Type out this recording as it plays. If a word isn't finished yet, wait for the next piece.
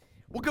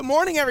Well, good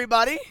morning,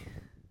 everybody.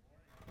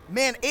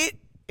 Man,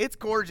 it's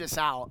gorgeous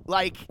out.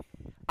 Like,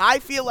 I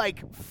feel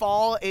like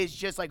fall is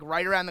just like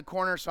right around the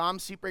corner, so I'm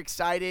super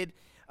excited.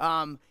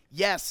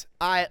 Yes,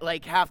 I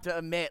like have to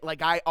admit,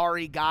 like I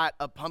already got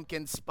a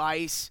pumpkin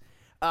spice.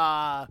 What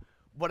are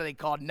they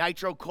called?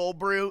 Nitro cold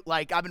brew.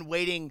 Like I've been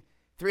waiting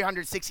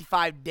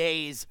 365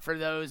 days for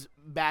those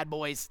bad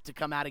boys to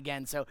come out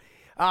again.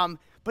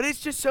 But it's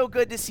just so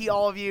good to see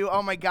all of you.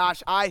 Oh my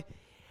gosh, I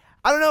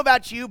don't know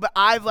about you, but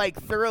I've like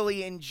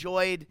thoroughly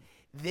enjoyed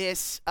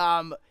this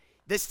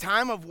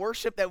time of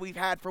worship that we've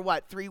had for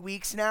what 3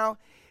 weeks now.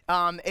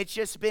 It's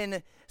just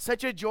been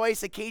such a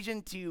joyous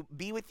occasion to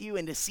be with you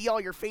and to see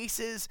all your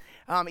faces,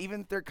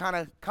 even if they're kind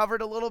of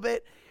covered a little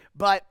bit.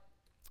 But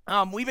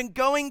we've been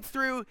going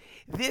through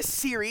this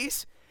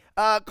series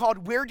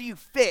called "Where Do You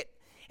Fit?"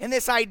 and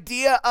this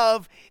idea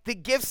of the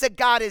gifts that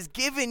God has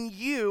given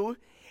you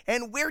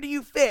and where do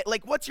you fit?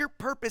 Like, what's your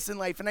purpose in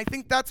life? And I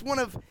think that's one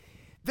of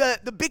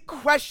the big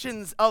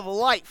questions of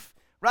life,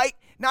 right?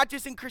 Not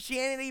just in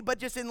Christianity, but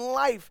just in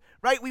life,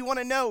 right? We want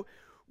to know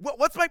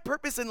what's my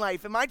purpose in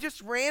life? Am I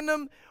just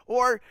random,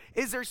 or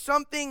is there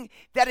something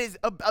that is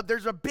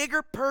there's a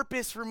bigger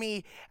purpose for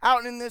me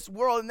out in this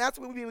world? And that's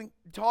what we've been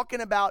talking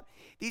about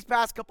these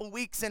past couple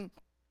weeks, and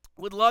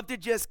would love to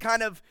just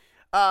kind of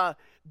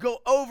go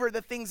over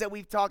the things that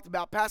we've talked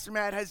about. Pastor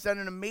Matt has done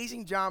an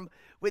amazing job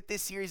with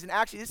this series, and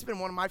actually, this has been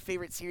one of my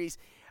favorite series.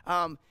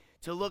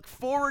 To look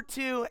forward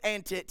to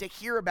and to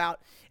hear about.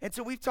 And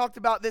so we've talked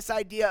about this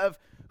idea of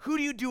who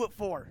do you do it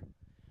for?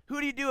 Who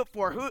do you do it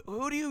for?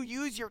 Who do you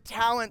use your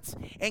talents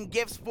and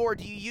gifts for?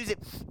 Do you use it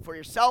for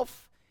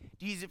yourself?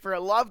 Do you use it for a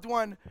loved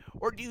one?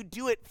 Or do you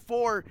do it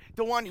for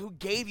the one who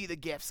gave you the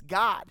gifts,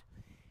 God?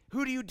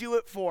 Who do you do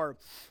it for?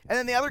 And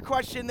then the other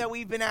question that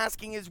we've been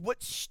asking is,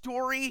 what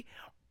story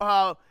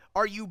are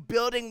you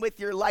building with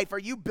your life? Are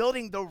you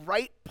building the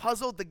right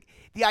puzzle,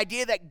 the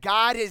idea that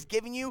God has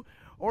given you?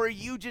 Or are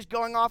you just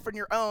going off on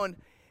your own,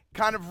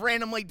 kind of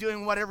randomly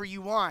doing whatever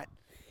you want?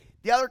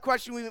 The other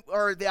question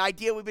or the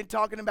idea we've been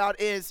talking about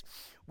is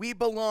we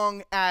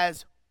belong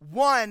as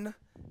one,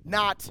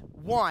 not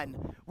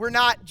one. We're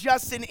not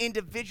just an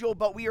individual,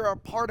 but we are a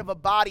part of a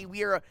body.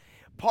 We are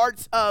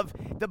parts of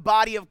the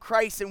body of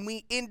Christ, and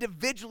we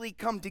individually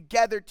come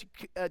together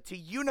to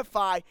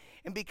unify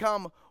and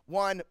become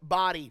one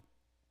body.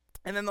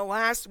 And then the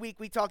last week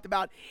we talked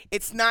about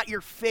it's not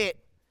your fit.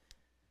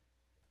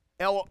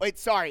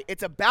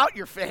 It's about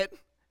your fit,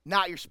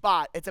 not your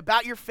spot. It's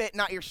about your fit,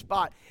 not your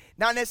spot.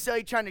 Not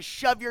necessarily trying to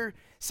shove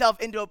yourself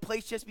into a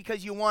place just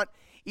because you want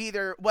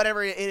either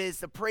whatever it is,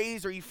 the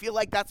praise, or you feel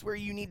like that's where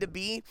you need to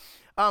be.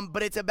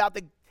 But it's about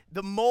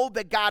the mold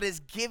that God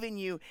has given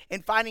you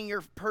and finding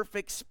your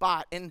perfect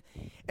spot. And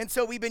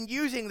so we've been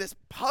using this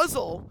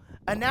puzzle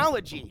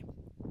analogy.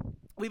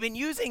 We've been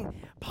using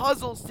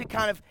puzzles to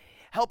kind of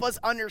help us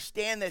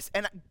understand this.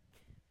 And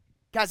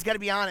guys, got to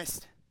be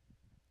honest.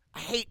 I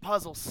hate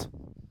puzzles.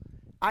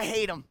 I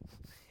hate them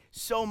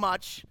so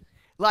much.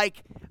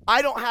 Like,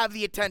 I don't have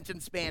the attention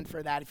span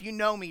for that. If you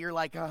know me, you're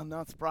like, oh, I'm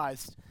not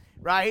surprised,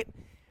 right?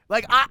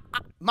 Like,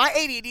 my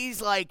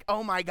ADD's like,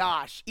 oh my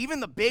gosh,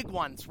 even the big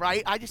ones,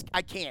 right? I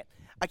can't.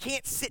 I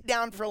can't sit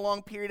down for a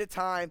long period of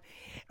time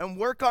and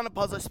work on a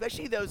puzzle,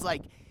 especially those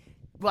like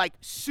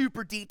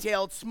super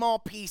detailed, small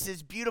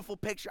pieces, beautiful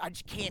picture. I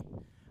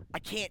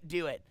can't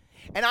do it.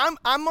 And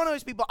I'm one of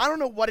those people, I don't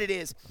know what it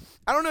is.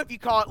 I don't know if you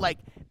call it like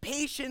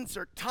patience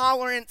or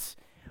tolerance,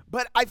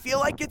 but I feel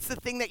like it's the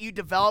thing that you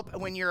develop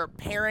when you're a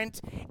parent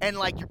and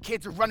like your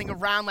kids are running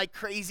around like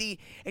crazy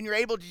and you're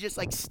able to just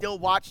like still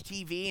watch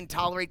TV and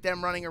tolerate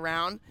them running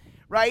around,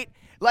 right?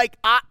 Like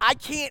I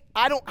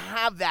don't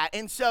have that.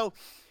 And so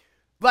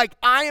like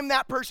I am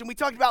that person we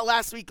talked about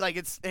last week. Like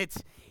it's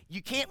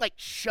you can't like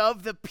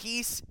shove the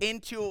piece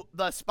into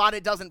the spot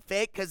it doesn't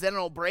fit because then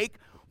it'll break.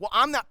 Well,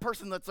 I'm that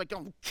person that's like, I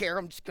don't care.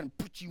 I'm just going to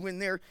put you in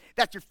there.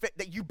 That's your fit,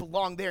 that you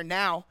belong there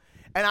now.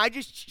 And I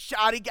just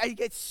shout. I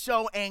get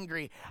so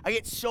angry. I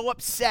get so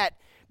upset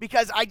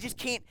because I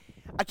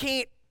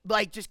can't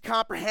like just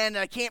comprehend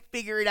and I can't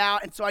figure it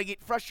out. And so I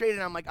get frustrated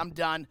and I'm like, I'm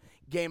done.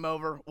 Game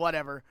over.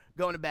 Whatever.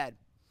 Going to bed.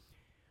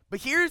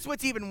 But here's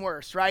what's even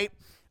worse, right?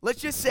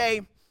 Let's just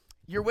say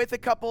you're with a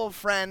couple of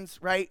friends,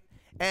 right?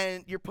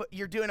 And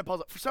you're doing a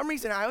puzzle. For some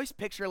reason, I always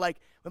picture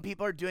like when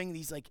people are doing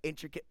these like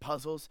intricate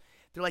puzzles,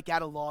 they're like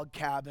at a log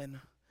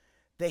cabin.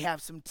 They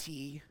have some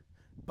tea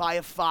by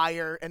a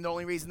fire, and the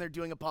only reason they're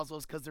doing a puzzle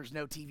is because there's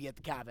no TV at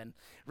the cabin,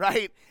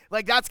 right?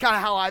 Like that's kind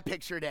of how I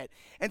pictured it.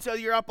 And so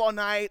you're up all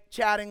night,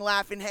 chatting,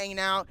 laughing, hanging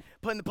out,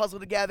 putting the puzzle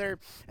together,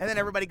 and then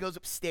everybody goes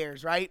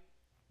upstairs, right?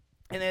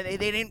 And then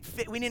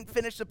we didn't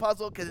finish the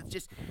puzzle because it's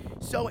just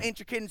so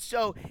intricate and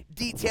so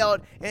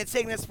detailed, and it's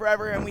taking us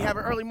forever, and we have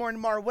an early morning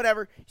tomorrow,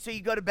 whatever, so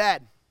you go to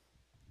bed.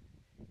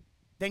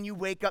 Then you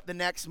wake up the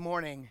next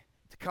morning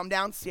to come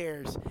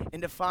downstairs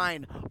and to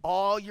find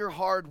all your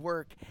hard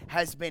work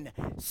has been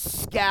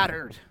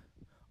scattered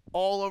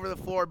all over the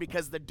floor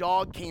because the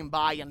dog came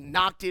by and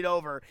knocked it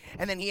over,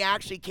 and then he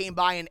actually came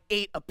by and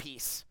ate a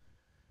piece.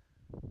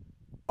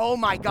 Oh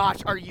my gosh,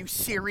 are you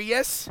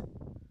serious?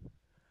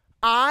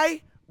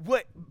 I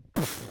what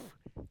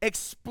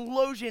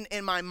explosion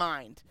in my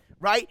mind,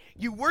 right?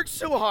 You worked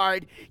so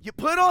hard, you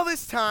put all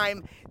this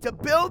time to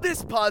build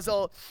this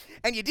puzzle,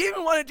 and you didn't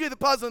even want to do the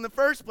puzzle in the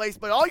first place,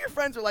 but all your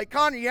friends are like,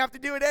 Connor, you have to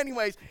do it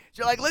anyways. So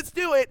you're like, let's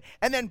do it,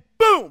 and then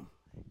boom,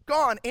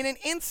 gone in an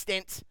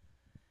instant.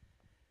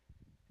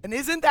 And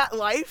isn't that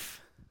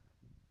life?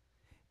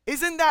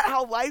 Isn't that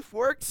how life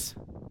works?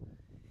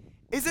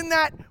 Isn't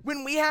that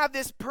when we have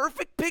this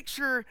perfect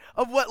picture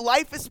of what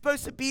life is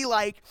supposed to be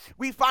like,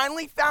 we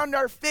finally found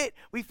our fit,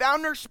 we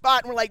found our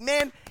spot, and we're like,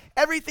 man,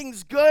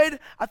 everything's good.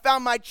 I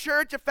found my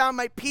church, I found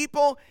my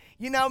people.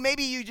 You know,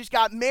 maybe you just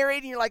got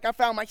married and you're like, I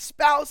found my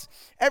spouse.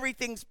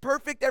 Everything's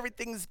perfect,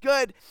 everything's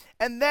good.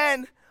 And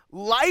then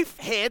life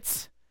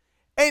hits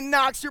and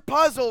knocks your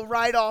puzzle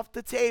right off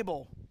the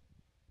table.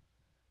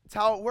 That's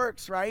how it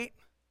works, right?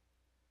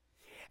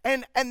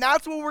 And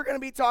that's what we're going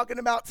to be talking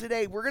about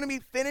today. We're going to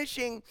be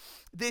finishing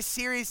this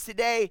series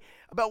today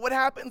about what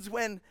happens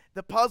when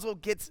the puzzle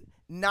gets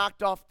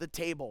knocked off the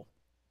table.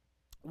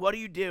 What do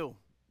you do?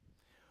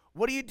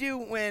 What do you do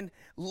when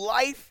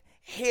life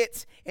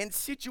hits and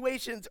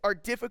situations are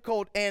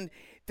difficult and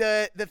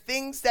the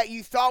things that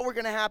you thought were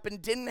going to happen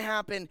didn't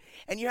happen,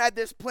 and you had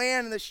this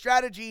plan and the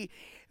strategy,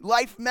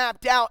 life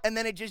mapped out, and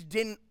then it just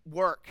didn't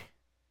work?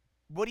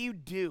 What do you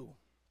do?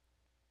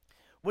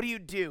 What do you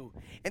do?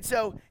 And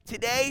so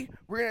today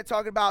we're going to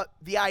talk about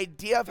the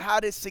idea of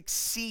how to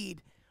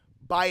succeed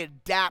by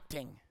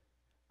adapting.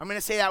 I'm going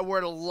to say that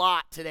word a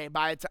lot today.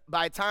 By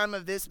the time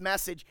of this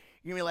message,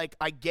 you're going to be like,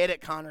 I get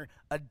it, Connor.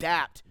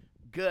 Adapt.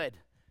 Good.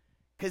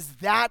 Because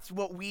that's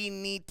what we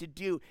need to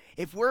do.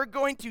 If we're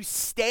going to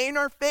stay in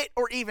our fit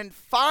or even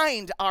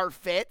find our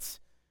fit,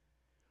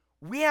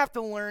 we have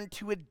to learn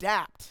to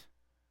adapt.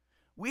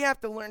 We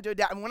have to learn to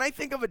adapt. And when I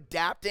think of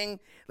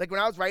adapting, like when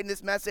I was writing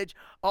this message,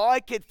 all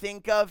I could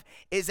think of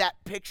is that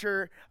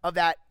picture of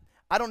that,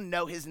 I don't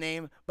know his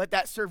name, but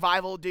that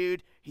survival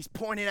dude. He's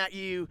pointing at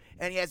you,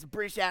 and he has a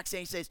British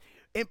accent. He says,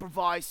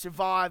 improvise,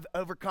 survive,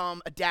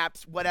 overcome,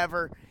 adapt,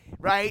 whatever,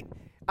 right?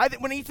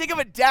 When you think of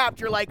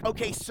adapt, you're like,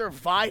 okay,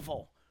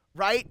 survival,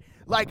 right?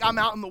 Like I'm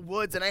out in the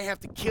woods, and I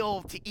have to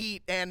kill to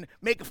eat and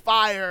make a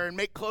fire and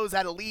make clothes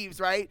out of leaves,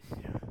 right?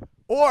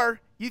 Or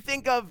you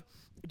think of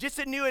just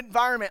a new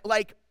environment.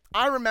 Like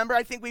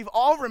I think we've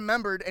all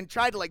remembered and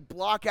tried to like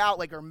block out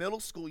like our middle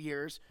school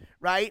years,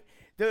 right?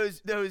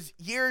 Those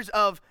years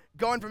of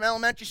going from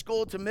elementary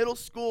school to middle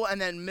school,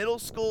 and then middle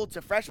school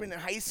to freshman in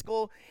high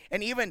school,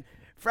 and even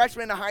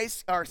freshman to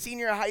or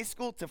senior in high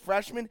school to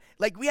freshman.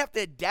 Like we have to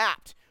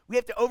adapt. We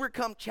have to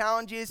overcome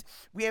challenges.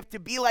 We have to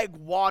be like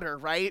water,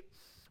 right?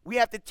 We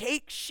have to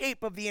take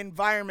shape of the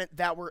environment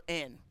that we're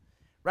in.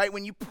 Right?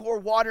 When you pour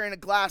water in a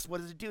glass, what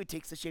does it do? It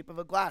takes the shape of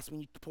a glass. When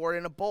you pour it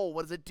in a bowl,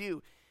 what does it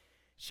do?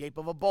 Shape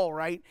of a bowl,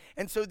 right?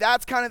 And so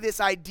that's kind of this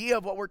idea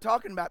of what we're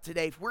talking about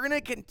today. If we're going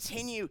to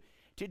continue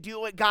to do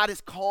what God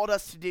has called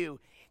us to do,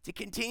 to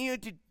continue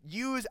to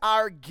use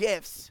our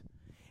gifts,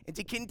 and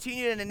to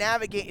continue to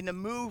navigate and to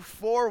move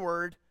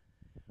forward,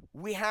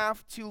 we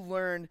have to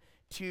learn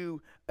to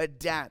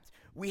adapt.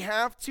 We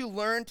have to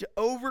learn to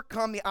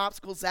overcome the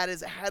obstacles that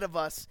is ahead of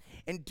us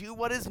and do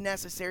what is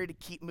necessary to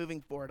keep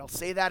moving forward. I'll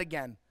say that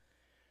again.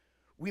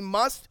 We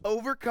must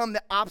overcome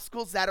the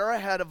obstacles that are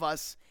ahead of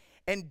us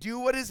and do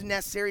what is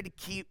necessary to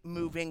keep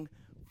moving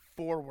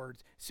forward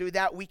so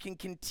that we can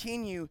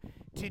continue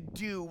to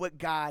do what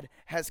God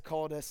has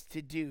called us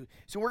to do.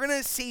 So we're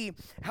going to see,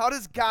 how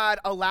does God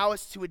allow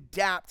us to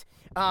adapt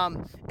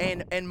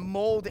and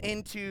mold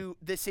into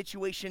the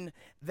situation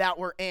that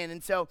we're in.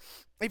 And so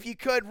if you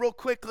could, real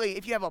quickly,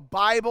 if you have a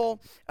Bible,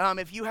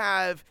 if you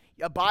have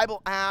a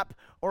Bible app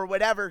or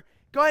whatever,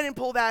 go ahead and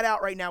pull that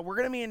out right now. We're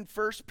going to be in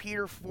 1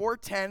 Peter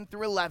 4:10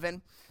 through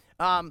 11.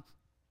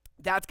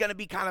 That's going to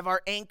be kind of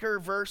our anchor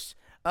verse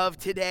of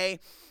today.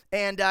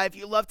 And if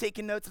you love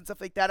taking notes and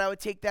stuff like that, I would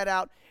take that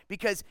out,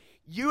 because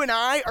you and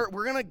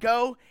we're going to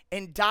go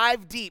and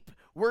dive deep.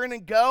 We're going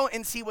to go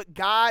and see what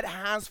God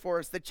has for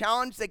us, the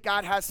challenge that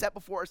God has set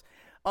before us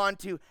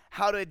onto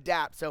how to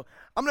adapt. So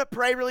I'm going to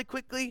pray really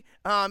quickly.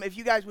 If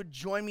you guys would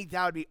join me,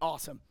 that would be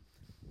awesome.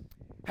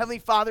 Heavenly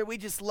Father, we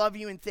just love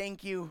you and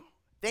thank you.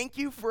 Thank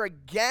you for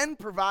again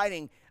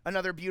providing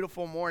another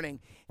beautiful morning.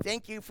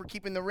 Thank you for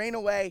keeping the rain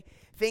away.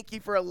 Thank you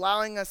for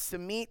allowing us to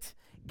meet.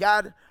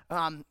 God,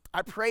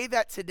 I pray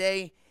that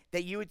today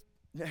that you would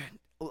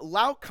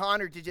allow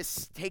Connor to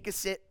just take a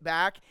sit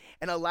back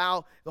and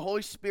allow the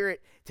Holy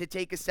Spirit to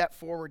take a step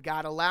forward,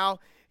 God. Allow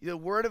the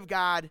Word of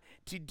God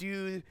to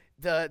do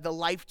the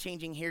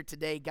life-changing here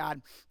today,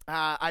 God.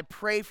 I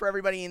pray for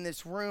everybody in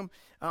this room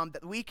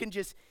that we can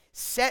just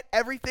set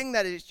everything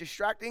that is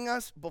distracting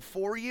us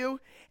before you,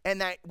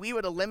 and that we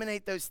would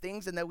eliminate those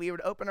things, and that we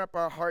would open up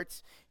our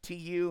hearts to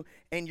you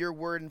and your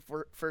word in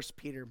 1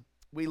 Peter.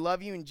 We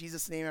love you. In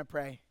Jesus' name I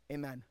pray.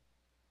 Amen.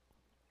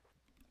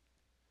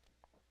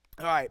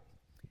 All right.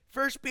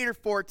 1 Peter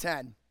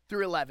 4:10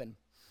 through 11.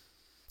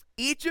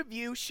 Each of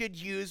you should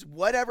use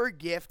whatever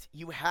gift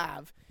you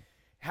have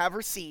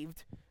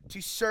received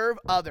to serve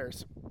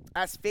others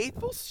as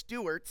faithful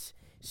stewards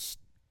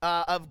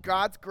of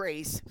God's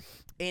grace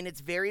in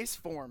its various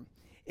form.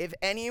 If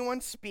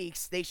anyone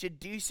speaks, they should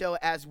do so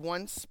as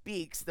one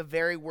speaks the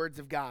very words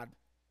of God.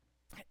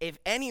 If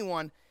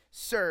anyone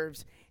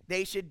serves,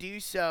 they should do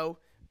so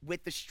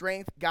with the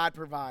strength God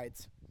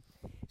provides,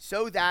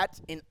 so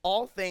that in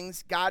all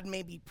things God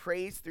may be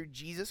praised through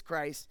Jesus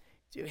Christ.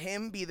 To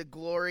him be the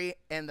glory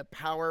and the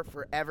power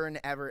forever and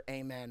ever.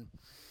 Amen.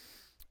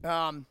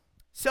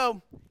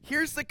 So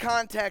here's the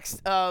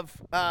context of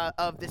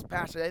this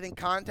passage. I think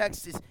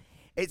context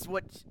is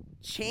what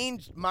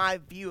changed my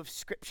view of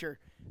Scripture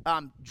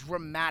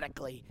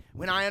dramatically.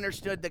 When I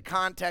understood the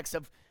context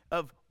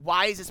of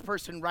why is this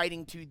person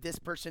writing to this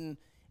person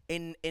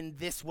in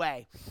this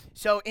way.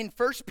 So in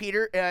 1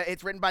 Peter,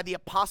 it's written by the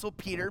Apostle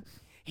Peter.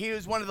 He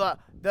was one of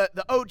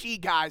the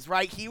OG guys,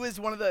 right? He was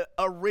one of the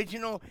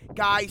original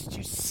guys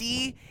to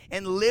see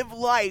and live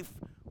life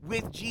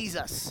with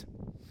Jesus.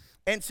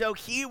 And so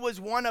he was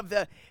one of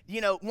the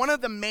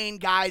main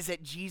guys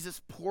that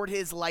Jesus poured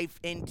his life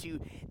into,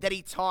 that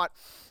he taught.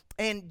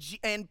 And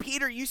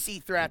Peter, you see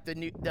throughout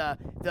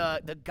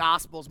the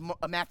Gospels,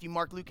 Matthew,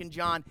 Mark, Luke, and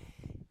John,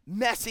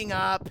 messing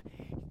up,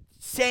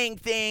 saying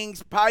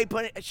things,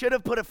 probably should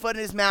have put a foot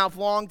in his mouth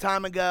long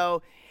time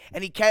ago,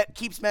 and he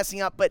keeps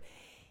messing up. But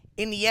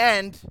in the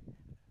end,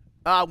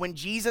 when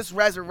Jesus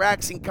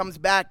resurrects and comes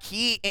back,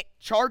 it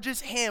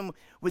charges him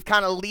with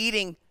kind of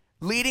leading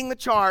the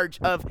charge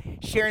of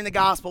sharing the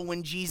gospel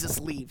when Jesus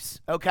leaves,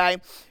 okay?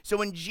 So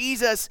when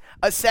Jesus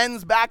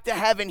ascends back to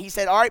heaven, he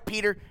said, all right,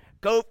 Peter,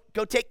 go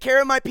take care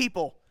of my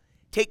people.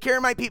 Take care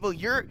of my people.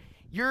 You're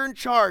in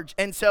charge.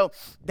 And so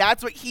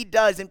that's what he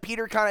does. And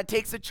Peter kind of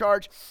takes the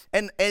charge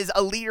and is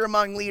a leader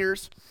among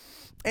leaders.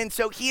 And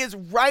so he is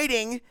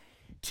writing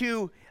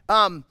to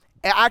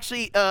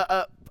actually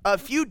a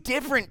few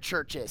different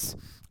churches.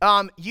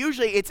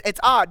 Usually it's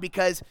odd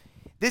because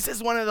this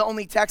is one of the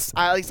only texts,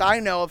 at least I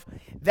know of,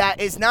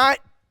 that is not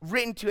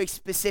written to a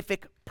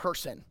specific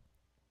person.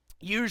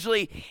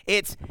 Usually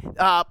it's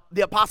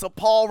the Apostle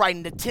Paul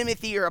writing to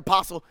Timothy, or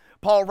Apostle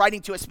Paul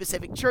writing to a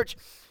specific church.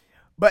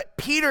 But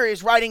Peter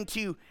is writing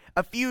to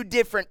a few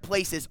different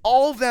places.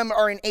 All of them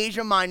are in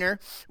Asia Minor,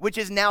 which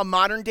is now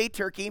modern-day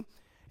Turkey.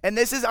 And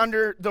this is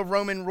under the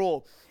Roman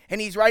rule. And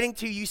he's writing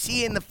to, you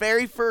see in the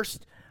very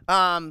first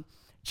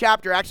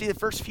chapter, actually the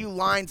first few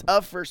lines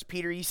of 1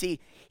 Peter, you see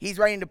he's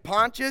writing to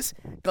Pontus,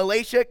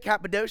 Galatia,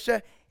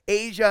 Cappadocia,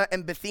 Asia,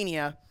 and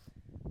Bithynia.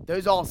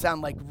 Those all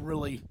sound like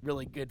really,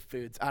 really good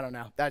foods. I don't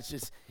know. That's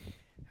just,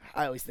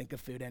 I always think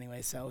of food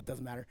anyway, so it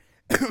doesn't matter.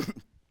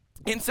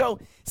 And so,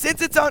 since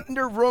it's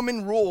under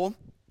Roman rule,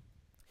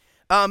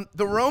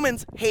 the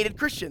Romans hated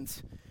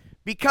Christians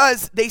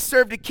because they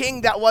served a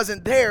king that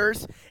wasn't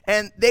theirs,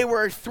 and they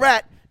were a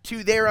threat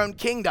to their own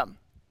kingdom.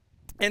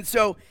 And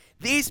so,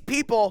 these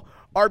people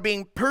are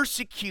being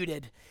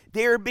persecuted.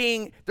 Their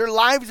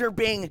lives are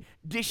being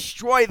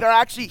destroyed.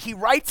 He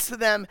writes to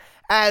them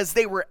as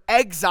they were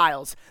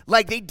exiles,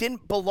 like they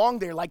didn't belong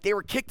there, like they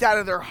were kicked out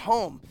of their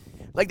home,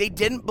 like they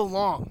didn't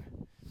belong.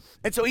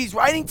 And so he's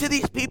writing to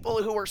these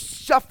people who are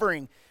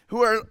suffering,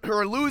 who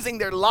are losing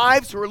their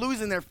lives, who are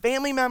losing their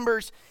family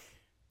members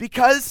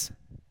because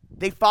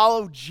they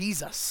follow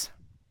Jesus.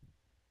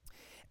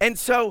 And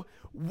so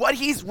what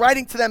he's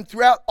writing to them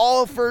throughout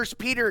all of 1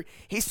 Peter,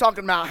 he's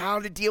talking about how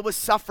to deal with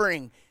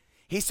suffering.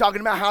 He's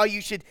talking about how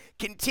you should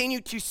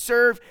continue to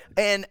serve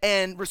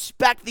and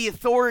respect the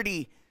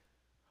authority,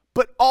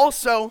 but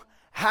also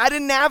how to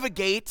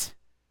navigate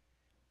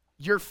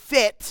your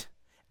fit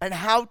and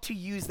how to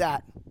use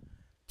that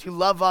to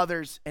love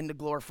others and to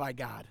glorify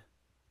God.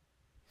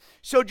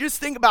 So just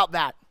think about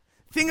that.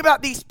 Think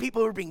about these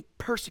people who are being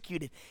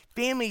persecuted,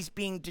 families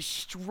being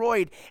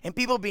destroyed, and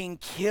people being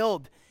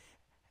killed.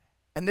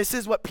 And this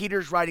is what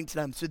Peter's writing to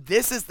them. So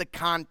this is the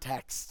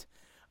context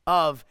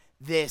of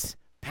this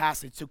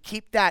passage. So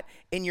keep that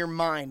in your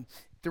mind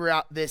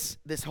throughout this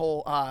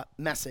whole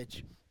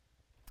message.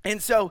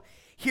 And so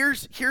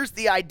here's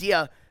the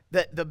idea,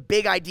 the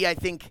big idea I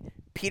think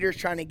Peter's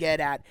trying to get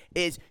at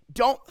is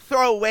don't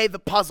throw away the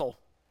puzzle.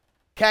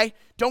 Okay?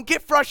 Don't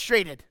get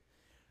frustrated.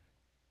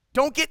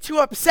 Don't get too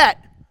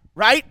upset,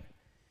 right?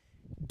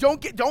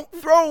 Don't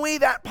throw away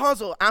that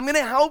puzzle. I'm going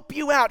to help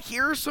you out.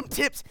 Here are some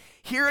tips.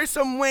 Here are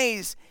some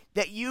ways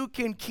that you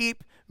can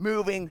keep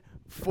moving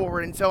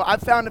forward. And so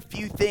I've found a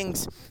few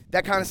things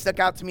that kind of stuck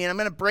out to me, and I'm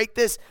going to break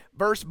this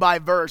verse by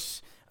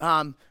verse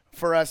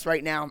for us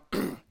right now.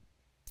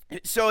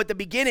 So at the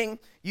beginning,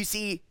 you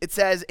see it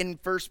says in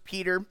 1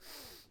 Peter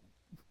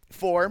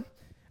 4,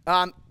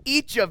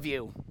 each of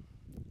you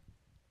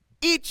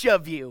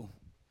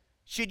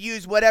should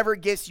use whatever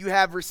gifts you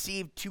have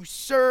received to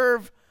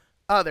serve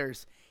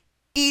others.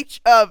 Each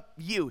of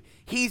you.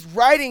 He's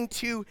writing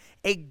to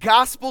a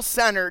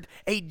gospel-centered,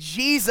 a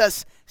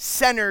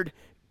Jesus-centered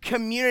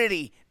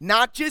community.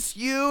 Not just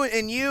you.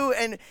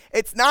 And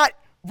it's not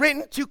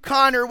written to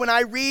Connor. When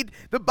I read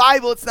the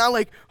Bible, it's not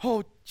like,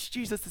 oh,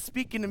 Jesus is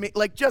speaking to me,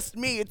 like just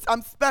me.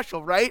 I'm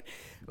special, right?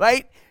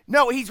 Right?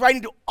 No, he's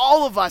writing to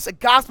all of us, a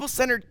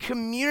gospel-centered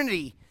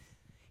community.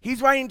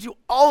 He's writing to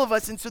all of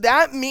us. And so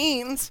that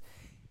means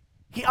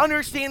He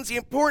understands the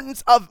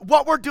importance of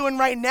what we're doing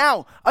right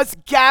now, us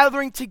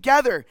gathering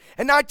together,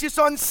 and not just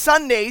on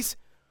Sundays,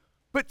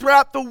 but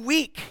throughout the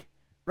week,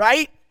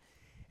 right?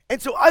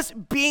 And so us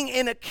being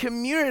in a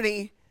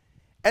community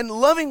and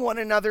loving one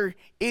another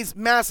is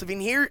massive.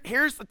 And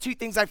here's the two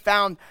things I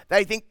found that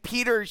I think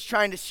Peter is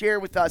trying to share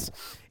with us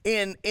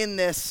in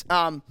this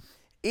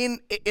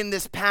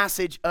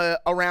passage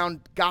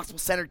around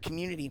gospel-centered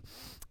community.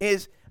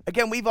 Is,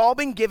 again, we've all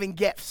been given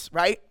gifts,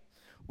 right?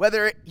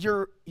 Whether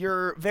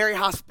you're very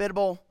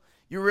hospitable,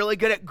 you're really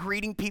good at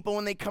greeting people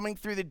when they're coming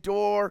through the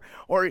door,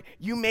 or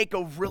you make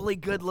a really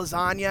good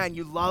lasagna and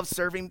you love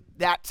serving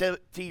that to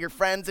your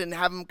friends and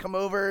have them come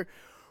over,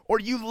 or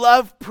you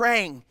love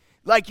praying.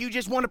 Like you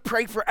just want to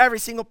pray for every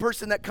single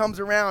person that comes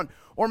around.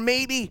 Or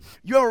maybe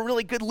you have a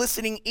really good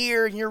listening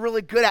ear and you're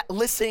really good at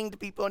listening to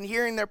people and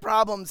hearing their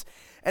problems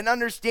and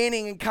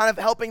understanding and kind of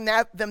helping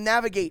them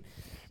navigate.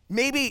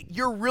 Maybe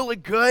you're really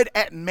good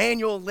at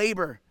manual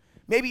labor.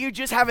 Maybe you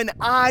just have an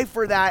eye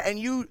for that and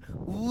you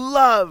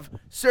love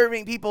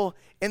serving people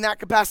in that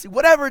capacity.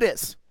 Whatever it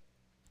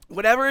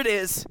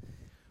is,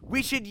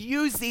 we should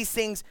use these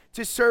things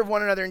to serve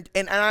one another.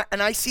 And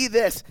I see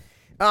this.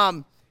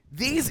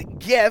 These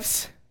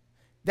gifts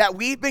that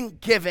we've been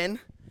given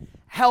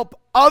help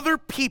other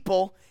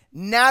people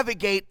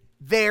navigate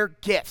their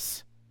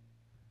gifts.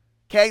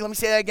 Okay, let me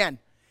say that again.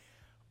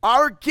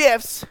 Our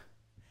gifts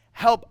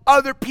help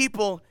other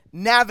people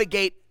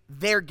navigate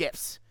their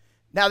gifts.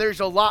 Now, there's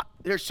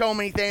so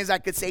many things I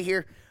could say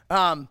here,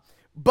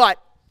 but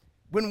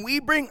when we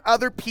bring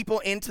other people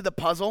into the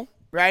puzzle,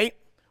 right?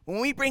 When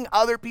we bring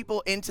other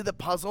people into the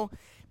puzzle,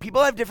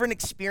 people have different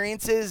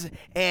experiences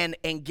and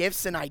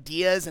gifts and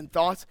ideas and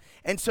thoughts.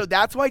 And so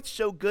that's why it's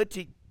so good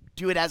to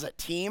do it as a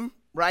team,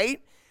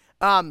 right?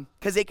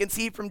 Because they can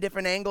see from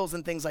different angles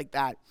and things like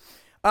that.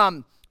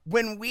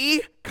 When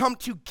we come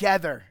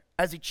together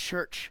as a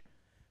church,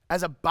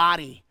 as a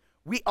body,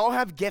 we all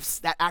have gifts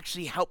that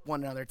actually help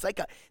one another. It's like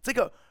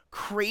a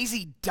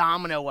crazy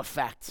domino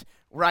effect,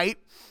 right?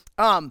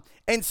 And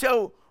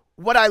so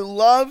what I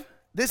love,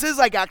 this is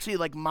actually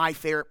my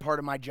favorite part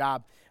of my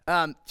job,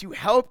 to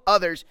help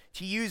others,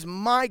 to use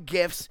my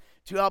gifts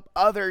to help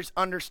others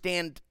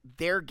understand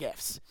their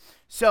gifts.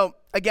 So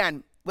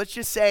again, let's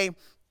just say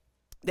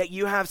that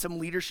you have some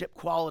leadership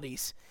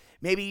qualities.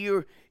 Maybe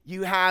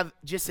you have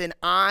just an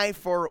eye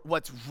for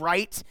what's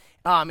right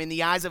in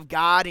the eyes of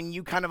God, and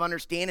you kind of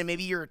understand, and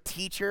maybe you're a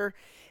teacher,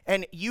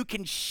 and you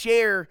can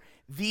share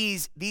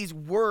these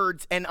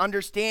words and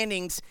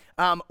understandings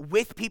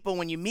with people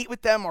when you meet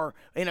with them or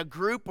in a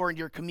group or in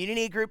your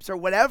community groups or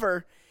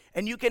whatever,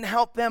 and you can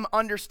help them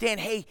understand,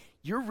 hey,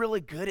 you're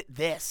really good at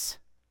this.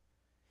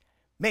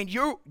 Man,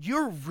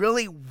 you're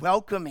really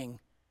welcoming.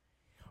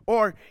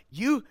 Or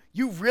you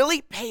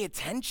really pay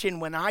attention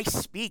when I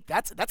speak.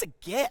 That's a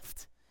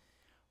gift,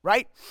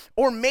 right?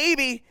 Or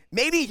maybe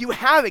you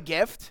have a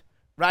gift,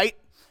 right?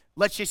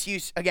 Let's just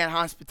use, again,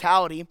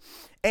 hospitality.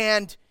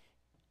 And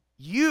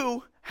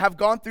you have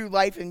gone through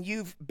life and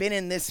you've been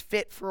in this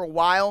fit for a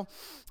while,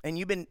 and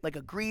you've been like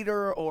a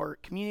greeter or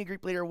community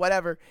group leader or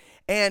whatever,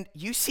 and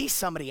you see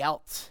somebody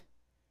else.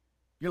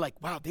 You're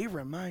like, wow, they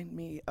remind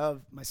me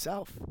of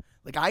myself.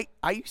 Like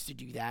I used to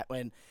do that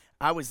when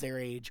I was their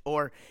age.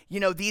 Or,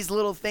 these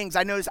little things.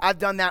 I notice I've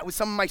done that with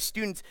some of my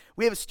students.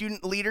 We have a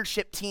student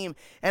leadership team,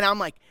 and I'm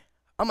like,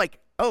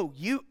 oh,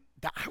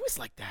 I was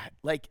like that.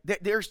 Like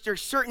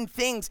there's certain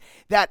things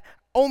that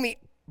only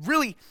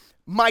really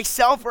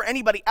myself or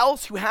anybody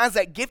else who has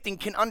that gifting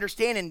can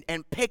understand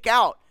and pick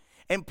out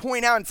and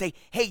point out and say,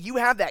 hey, you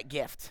have that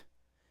gift.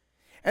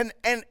 And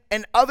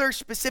other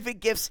specific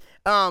gifts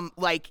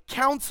like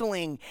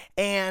counseling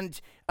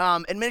and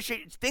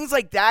administration, things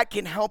like that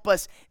can help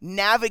us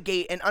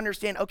navigate and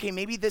understand, okay,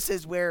 maybe this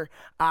is where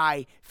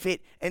I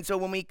fit. And so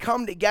when we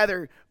come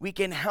together, we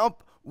can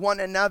help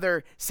one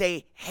another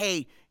say,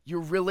 hey,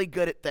 you're really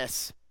good at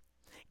this.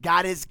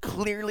 God has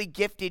clearly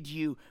gifted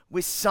you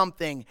with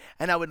something,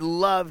 and I would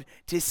love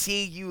to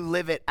see you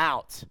live it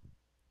out.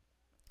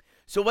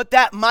 So what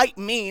that might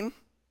mean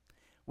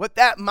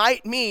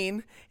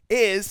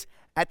is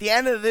at the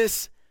end of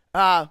this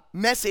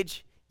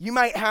message, you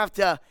might have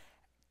to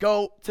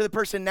go to the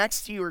person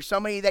next to you or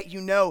somebody that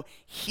you know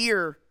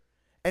here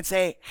and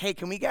say, hey,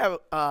 can we get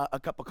a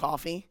cup of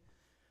coffee?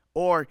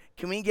 Or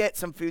can we get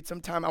some food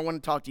sometime? I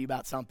want to talk to you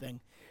about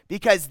something.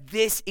 Because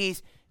this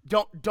is,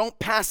 don't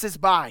pass this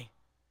by.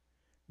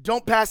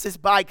 Don't pass this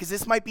by, because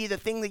this might be the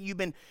thing that you've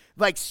been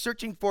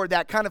searching for,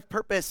 that kind of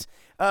purpose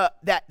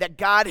that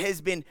God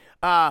has been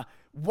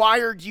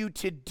wired you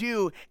to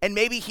do, and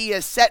maybe he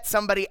has set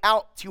somebody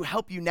out to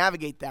help you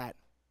navigate that.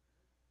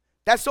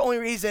 That's the only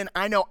reason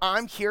I know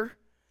I'm here.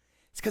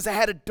 It's because I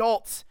had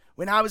adults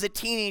when I was a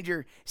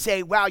teenager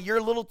say, wow, you're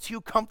a little too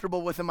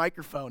comfortable with a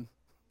microphone.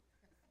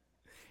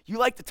 You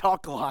like to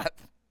talk a lot.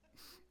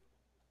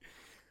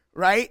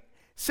 Right?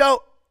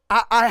 So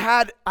I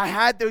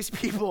had those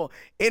people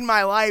in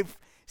my life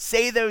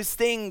say those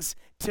things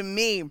to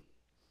me,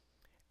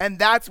 and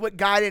that's what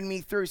guided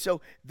me through. So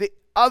the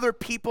other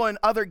people and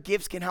other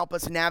gifts can help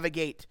us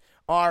navigate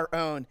our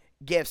own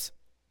gifts.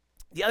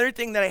 The other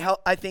thing that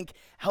I think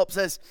helps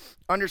us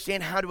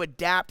understand how to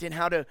adapt and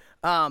how to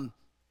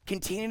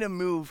continue to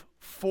move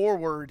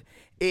forward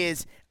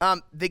is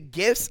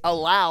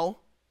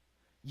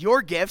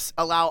your gifts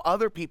allow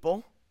other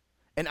people,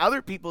 and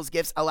other people's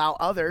gifts allow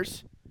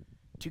others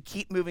to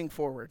keep moving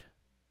forward.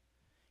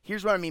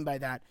 Here's what I mean by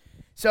that.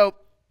 So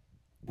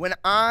when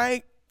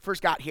I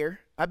first got here,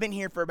 I've been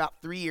here for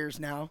about 3 years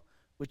now,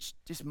 which is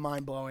just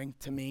mind-blowing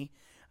to me.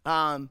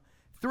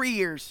 3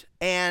 years.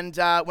 And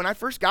when I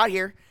first got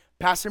here,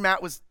 Pastor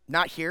Matt was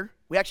not here.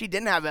 We actually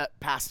didn't have a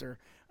pastor.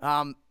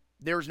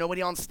 There was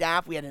nobody on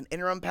staff. We had an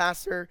interim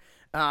pastor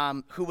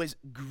who was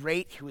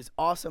great, who was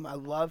awesome. I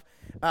love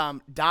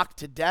Doc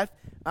to death,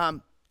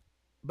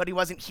 but he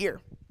wasn't here.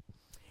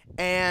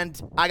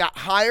 And I got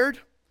hired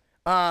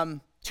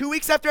 2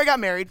 weeks after I got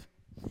married,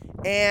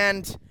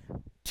 and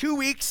 2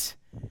 weeks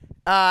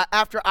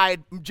after I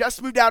had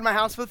just moved out of my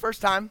house for the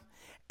first time.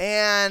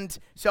 And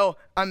so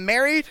I'm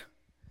married.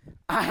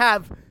 I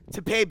have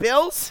to pay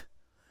bills.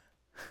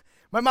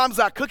 My mom's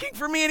not cooking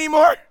for me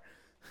anymore.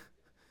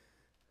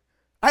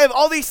 I have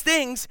all these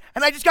things,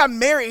 and I just got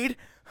married.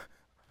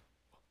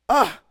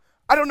 I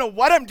don't know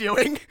what I'm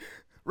doing,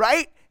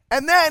 right?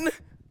 And then,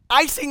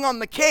 icing on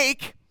the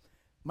cake,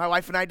 my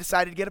wife and I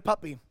decided to get a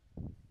puppy.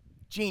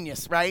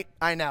 Genius, right?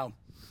 I know.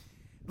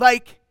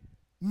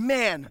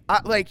 Man,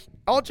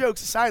 all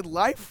jokes aside,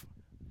 life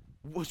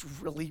was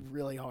really,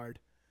 really hard.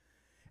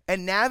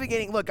 And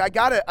navigating, look, I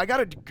got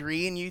a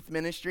degree in youth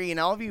ministry, and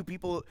all of you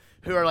people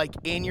who are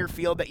in your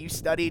field that you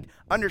studied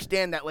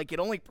understand that it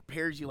only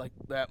prepares you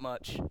that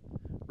much,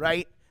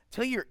 right?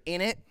 Till you're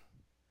in it,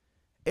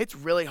 it's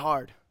really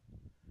hard.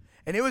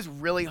 And it was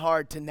really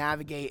hard to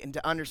navigate and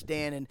to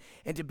understand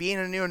and to be in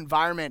a new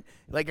environment.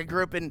 I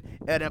grew up in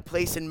a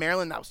place in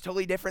Maryland that was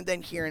totally different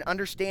than here, and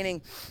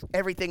understanding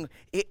everything.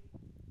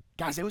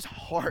 Guys, it was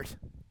hard.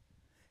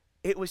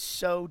 It was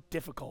so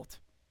difficult.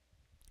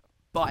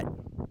 But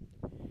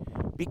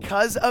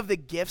because of the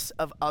gifts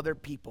of other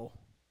people,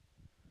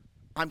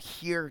 I'm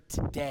here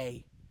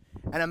today.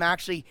 And I'm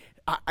actually,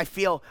 I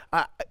feel,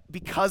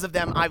 because of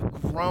them, I've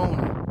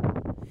grown.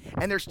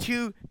 And there's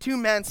two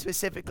men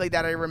specifically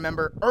that I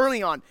remember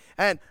early on.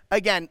 And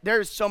again,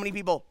 there's so many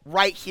people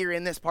right here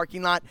in this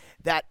parking lot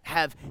that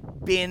have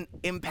been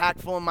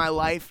impactful in my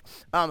life.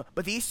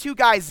 But these two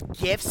guys'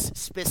 gifts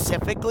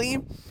specifically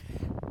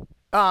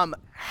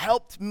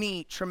helped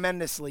me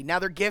tremendously. Now,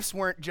 their gifts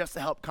weren't just to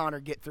help Connor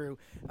get through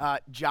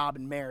job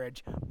and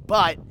marriage,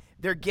 but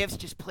their gifts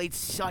just played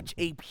such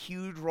a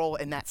huge role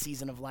in that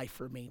season of life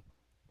for me.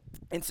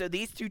 And so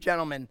these two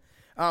gentlemen,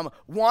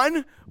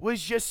 one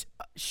was just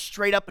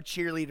straight up a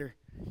cheerleader.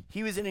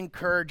 He was an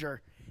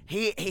encourager.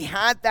 He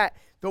had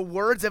the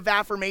words of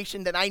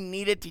affirmation that I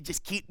needed to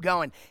just keep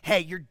going. Hey,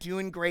 you're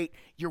doing great.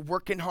 You're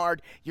working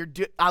hard.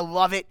 I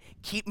love it.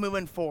 Keep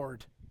moving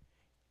forward.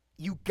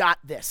 You got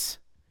this.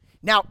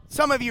 Now,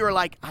 some of you are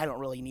like, I don't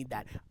really need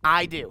that.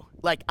 I do.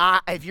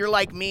 If you're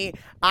like me,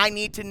 I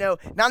need to know,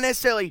 not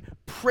necessarily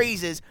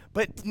praises,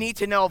 but need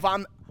to know if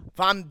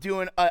I'm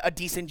doing a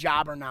decent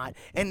job or not.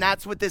 And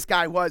that's what this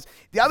guy was.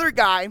 The other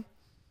guy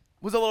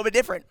was a little bit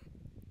different,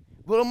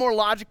 a little more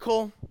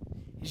logical.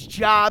 His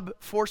job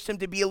forced him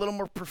to be a little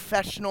more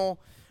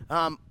professional,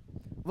 a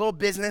little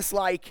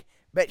business-like,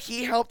 but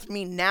he helped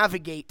me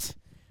navigate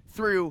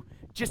through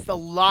just the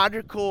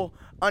logical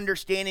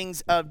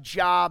understandings of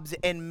jobs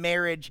and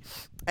marriage.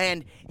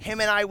 And him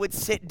and I would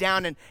sit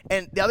down, and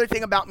the other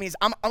thing about me is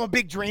I'm a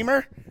big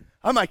dreamer.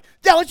 I'm like,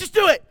 yeah, let's just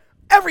do it.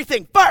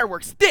 Everything,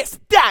 fireworks, this,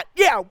 that,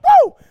 yeah,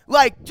 woo!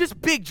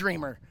 Just big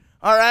dreamer,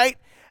 all right?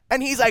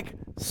 And he's like,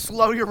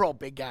 slow your roll,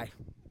 big guy,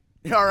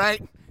 all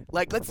right?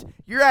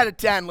 You're at a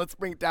 10, let's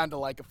bring it down to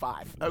a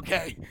 5,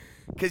 okay?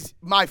 Because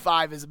my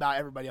 5 is about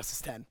everybody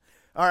else's 10,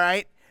 all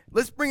right?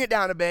 Let's bring it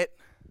down a bit.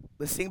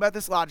 Let's think about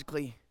this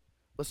logically.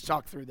 Let's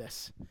talk through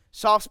this.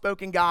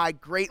 Soft-spoken guy,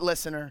 great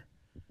listener.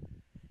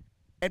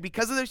 And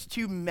because of those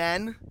two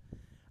men,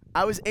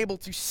 I was able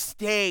to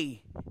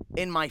stay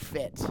in my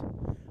fit.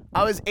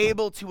 I was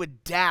able to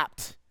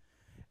adapt,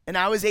 and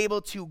I was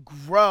able to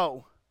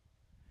grow.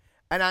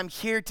 And I'm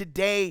here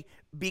today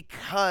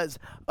because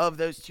of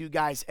those two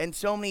guys and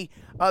so many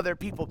other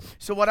people.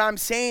 So what I'm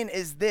saying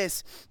is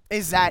this,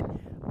 is that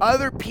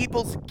other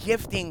people's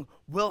gifting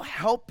will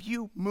help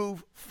you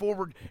move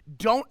forward.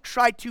 Don't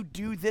try to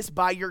do this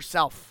by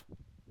yourself.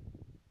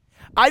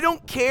 I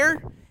don't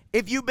care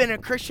if you've been a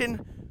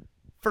Christian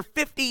for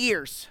 50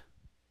 years.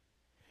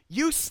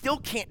 You still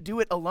can't do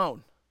it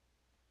alone.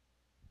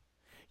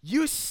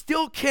 You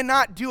still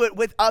cannot do it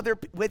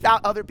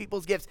without other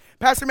people's gifts.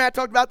 Pastor Matt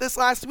talked about this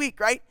last week,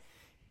 right?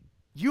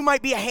 You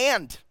might be a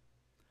hand,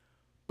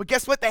 but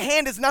guess what? The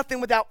hand is nothing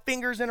without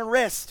fingers and a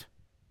wrist,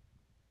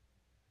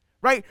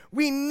 right?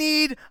 We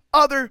need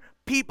other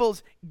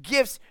people's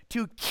gifts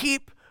to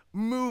keep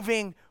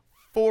moving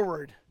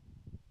forward.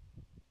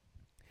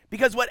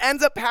 Because what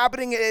ends up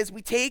happening is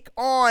we take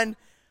on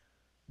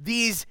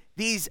these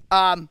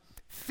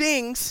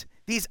things,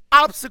 these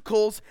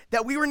obstacles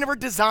that we were never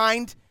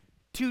designed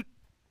to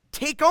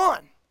take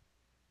on.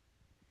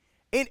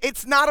 And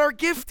it's not our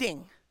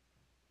gifting.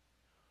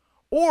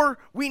 Or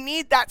we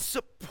need that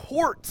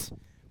support.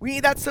 We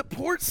need that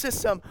support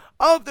system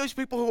of those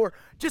people who are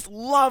just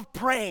love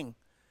praying.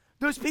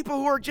 Those people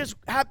who are just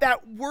have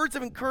that words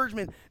of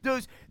encouragement.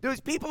 Those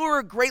people who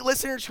are great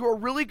listeners, who are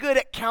really good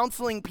at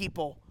counseling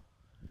people.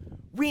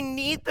 We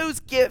need those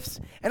gifts.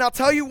 And I'll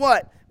tell you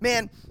what,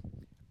 man,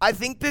 I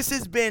think this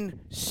has been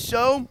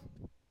so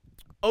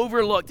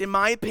overlooked, in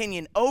my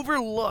opinion,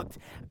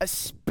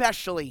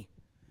 especially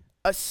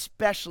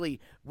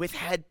with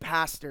head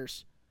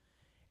pastors,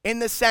 in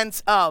the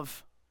sense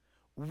of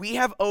we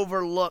have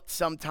overlooked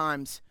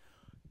sometimes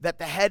that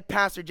the head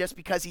pastor, just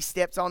because he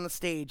steps on the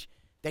stage,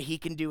 that he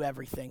can do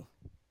everything.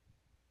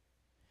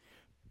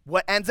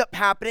 What ends up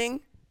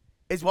happening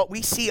is what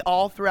we see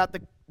all throughout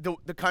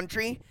the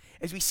country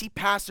is we see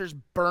pastors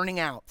burning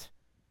out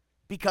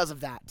because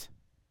of that.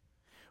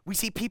 We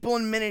see people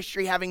in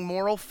ministry having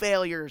moral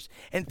failures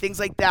and things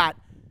like that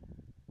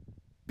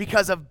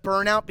because of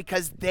burnout,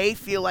 because they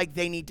feel like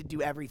they need to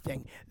do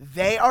everything.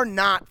 They are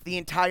not the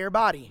entire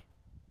body.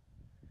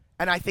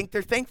 And I think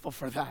they're thankful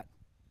for that.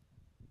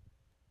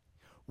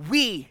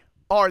 We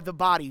are the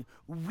body.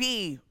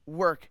 We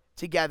work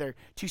together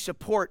to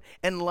support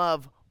and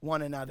love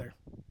one another.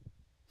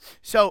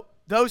 So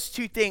those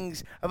two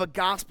things of a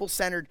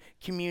gospel-centered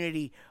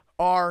community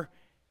are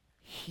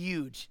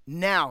huge.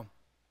 Now,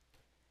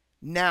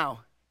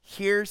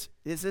 this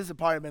is the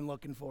part I've been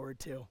looking forward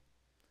to.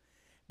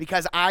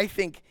 Because I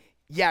think,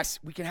 yes,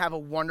 we can have a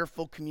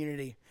wonderful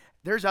community.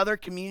 There's other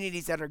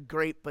communities that are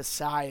great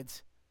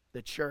besides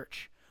the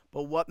church.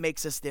 But what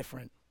makes us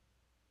different?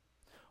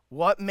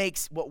 What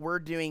makes what we're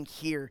doing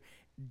here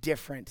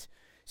different?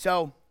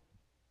 So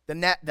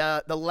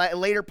the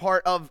later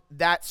part of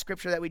that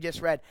scripture that we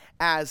just read,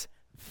 as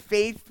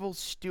faithful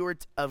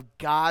stewards of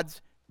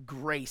God's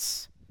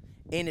grace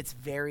in its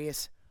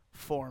various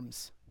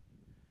forms.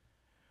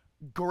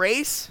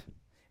 Grace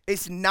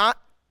is not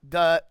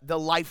the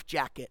life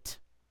jacket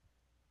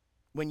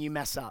when you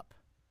mess up.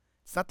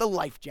 It's not the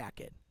life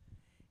jacket.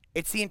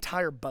 It's the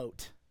entire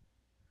boat.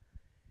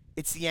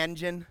 It's the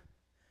engine.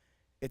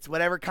 It's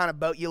whatever kind of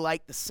boat you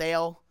like, the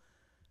sail,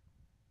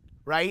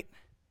 right?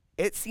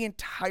 It's the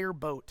entire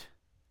boat.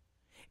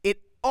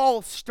 It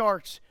all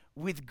starts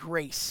with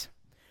grace,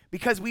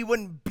 because we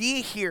wouldn't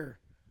be here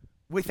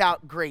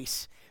without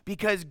grace,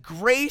 because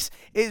grace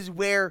is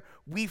where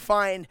we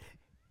find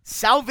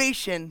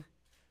salvation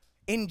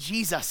in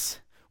Jesus.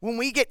 When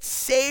we get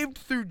saved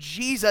through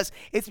Jesus,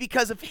 it's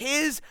because of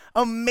his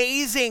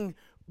amazing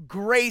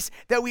grace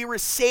that we were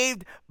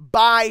saved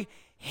by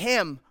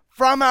him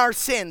from our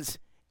sins.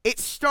 It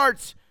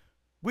starts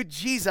with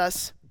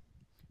Jesus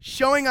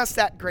showing us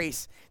that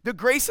grace. The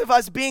grace of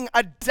us being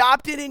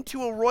adopted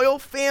into a royal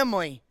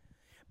family,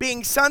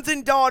 being sons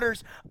and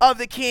daughters of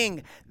the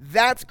King.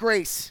 That's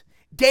grace.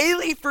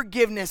 Daily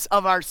forgiveness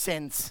of our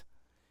sins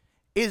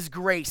is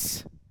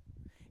grace.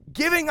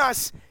 Giving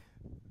us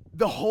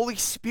the Holy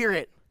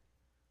Spirit.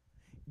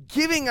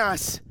 Giving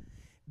us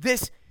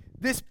this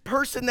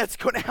person that's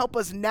going to help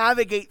us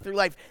navigate through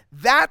life.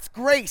 That's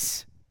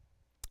grace.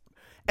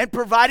 And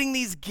providing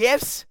these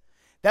gifts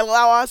that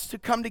allow us to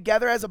come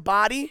together as a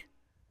body,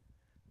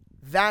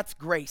 that's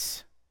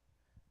grace.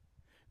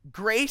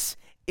 Grace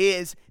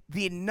is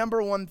the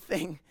number one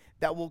thing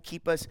that will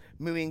keep us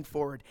moving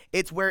forward.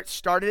 It's where it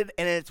started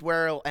and it's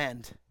where it'll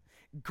end.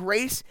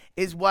 Grace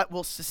is what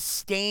will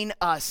sustain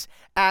us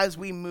as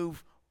we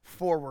move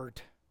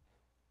forward.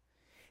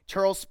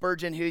 Charles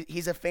Spurgeon,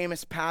 he's a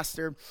famous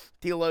pastor,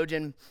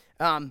 theologian,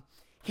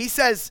 he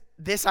says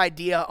this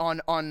idea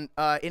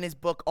in his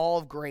book, All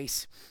of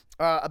Grace,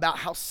 about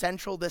how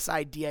central this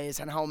idea is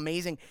and how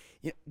amazing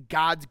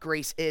God's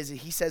grace is.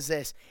 He says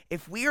this: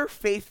 if we are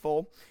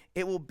faithful,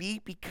 it will be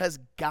because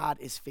God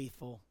is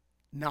faithful,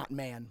 not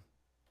man.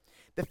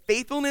 The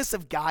faithfulness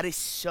of God is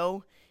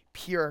so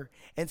pure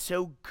and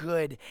so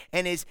good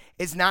and is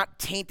not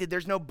tainted.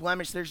 There's no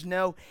blemish. There's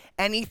no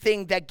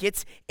anything that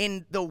gets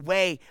in the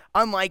way.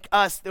 Unlike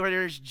us, where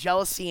there's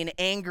jealousy and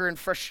anger and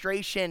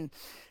frustration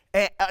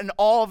and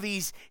all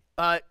these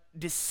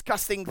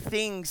disgusting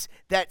things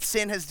that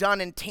sin has done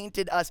and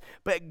tainted us.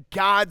 But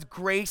God's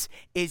grace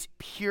is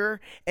pure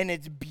and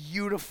it's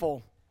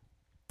beautiful.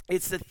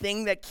 It's the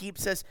thing that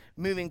keeps us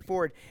moving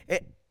forward.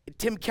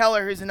 Tim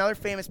Keller, who's another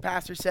famous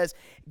pastor, says,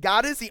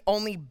 God is the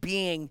only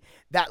being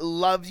that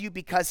loves you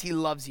because he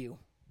loves you.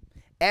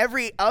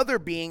 Every other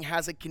being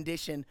has a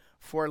condition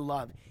for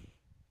love.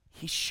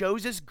 He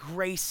shows us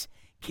grace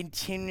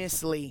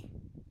continuously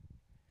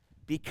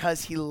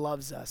because he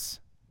loves us.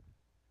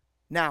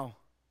 Now,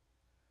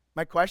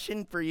 my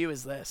question for you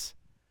is this: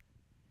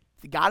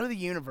 if the God of the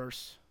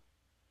universe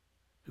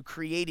who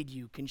created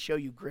you can show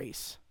you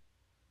grace,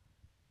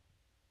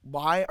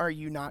 why are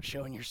you not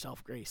showing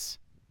yourself grace?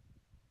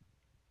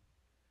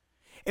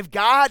 If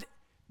God,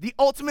 the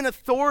ultimate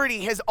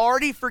authority, has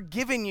already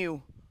forgiven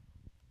you,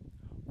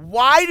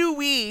 why do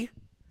we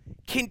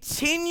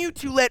continue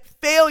to let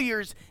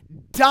failures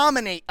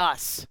dominate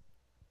us?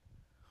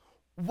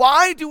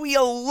 Why do we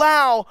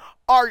allow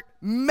our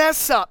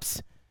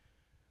mess-ups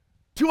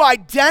to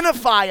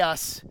identify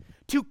us,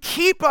 to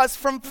keep us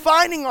from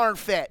finding our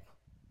fit?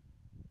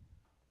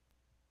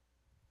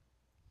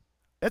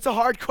 That's a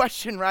hard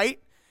question, right?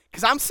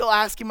 Because I'm still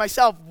asking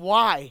myself,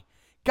 why?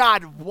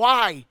 God,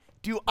 why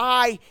do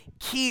I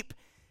keep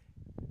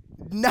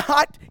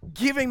not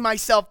giving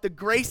myself the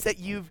grace that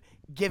you've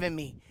given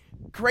me?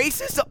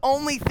 Grace is the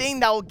only thing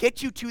that will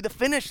get you to the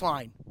finish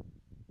line.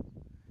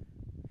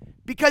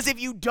 Because if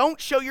you don't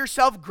show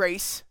yourself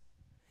grace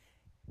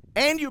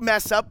and you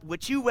mess up,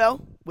 which you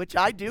will, which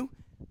I do,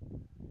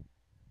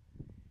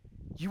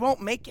 you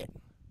won't make it.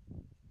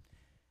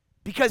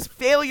 Because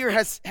failure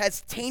has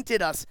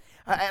tainted us.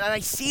 And I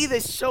see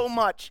this so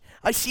much.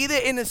 I see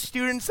that in the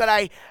students that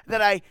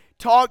I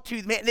talk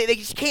to. Man, they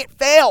just can't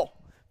fail.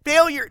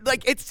 Failure,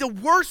 like, it's the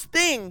worst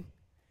thing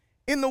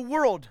in the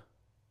world.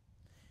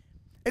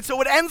 And so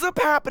what ends up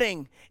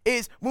happening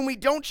is when we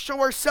don't show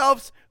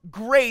ourselves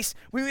grace,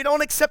 when we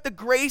don't accept the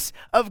grace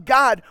of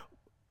God,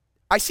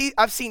 I've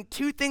seen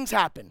two things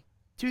happen.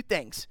 Two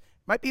things.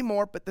 Might be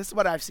more, but this is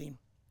what I've seen.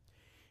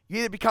 You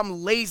either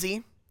become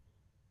lazy.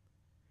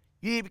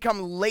 You either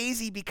become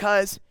lazy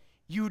because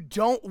you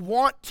don't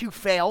want to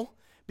fail,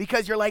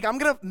 because you're like, I'm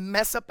going to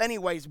mess up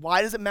anyways.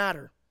 Why does it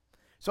matter?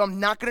 So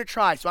I'm not going to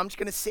try. So I'm just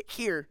going to sit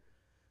here.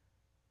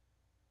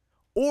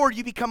 Or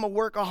you become a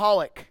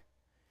workaholic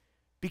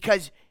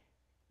because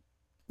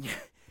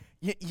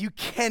you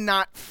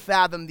cannot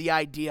fathom the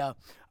idea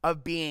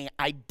of being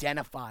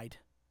identified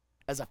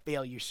as a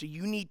failure. So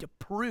you need to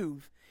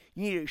prove,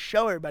 you need to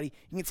show everybody.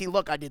 You can see,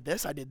 look, I did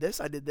this, I did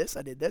this, I did this,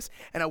 I did this,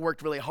 and I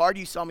worked really hard.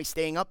 You saw me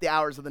staying up the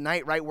hours of the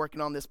night, right,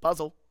 working on this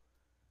puzzle,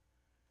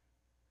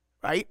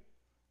 right?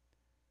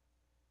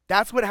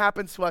 That's what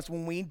happens to us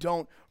when we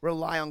don't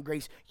rely on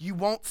grace. You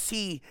won't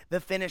see the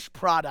finished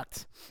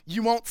product.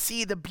 You won't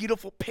see the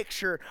beautiful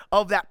picture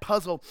of that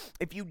puzzle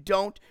if you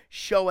don't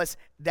show us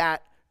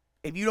that,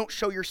 if you don't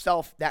show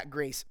yourself that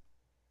grace.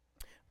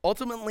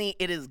 Ultimately,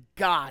 it is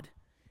God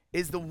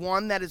is the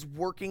one that is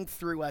working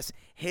through us.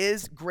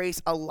 His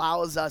grace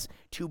allows us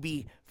to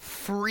be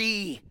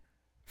free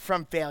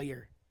from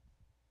failure.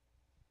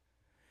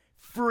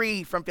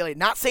 Free from failure.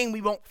 Not saying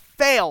we won't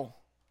fail.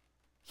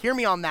 Hear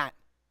me on that.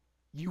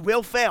 You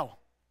will fail.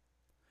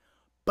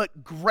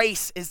 But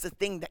grace is the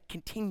thing that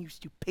continues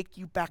to pick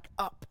you back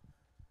up.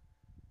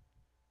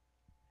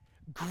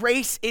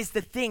 Grace is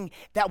the thing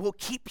that will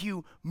keep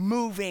you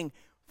moving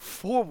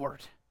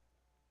forward.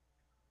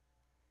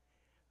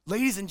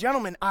 Ladies and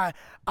gentlemen, I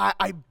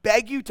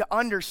beg you to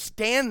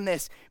understand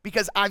this,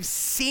 because I've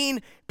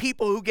seen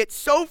people who get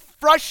so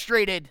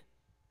frustrated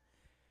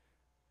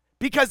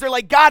because they're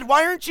like, God,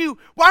 why aren't you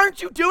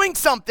doing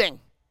something?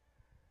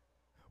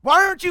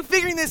 Why aren't you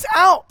figuring this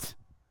out?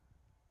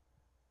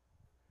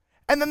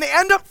 And then they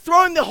end up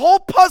throwing the whole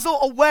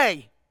puzzle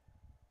away.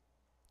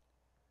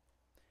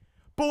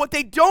 But what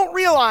they don't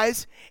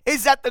realize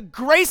is that the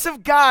grace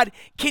of God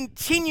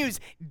continues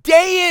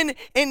day in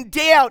and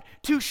day out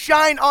to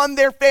shine on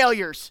their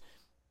failures.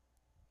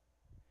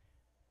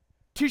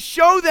 To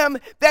show them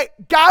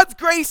that God's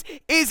grace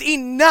is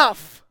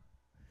enough.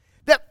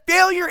 That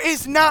failure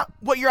is not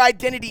what your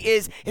identity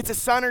is. It's a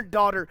son or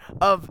daughter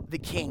of the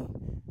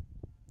King.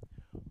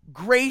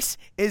 Grace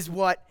is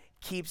what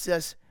keeps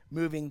us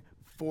moving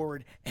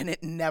forward, and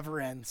it never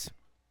ends.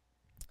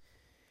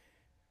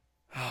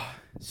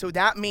 So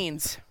that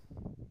means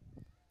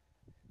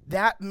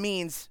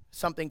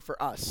something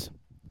for us.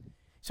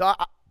 So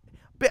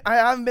I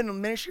haven't been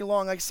in ministry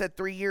long, like I said,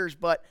 3 years,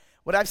 but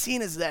what I've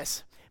seen is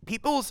this.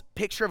 People's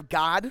picture of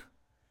God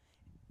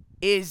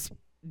is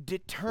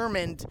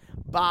determined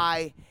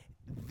by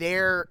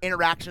their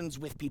interactions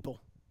with people,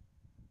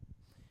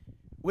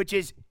 which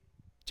is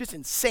just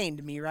insane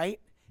to me, right?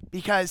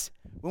 Because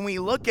when we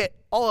look at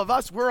all of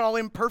us, we're all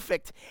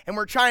imperfect, and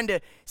we're trying to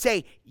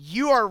say,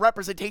 you are a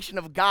representation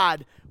of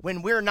God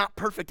when we're not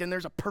perfect, and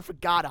there's a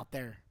perfect God out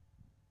there.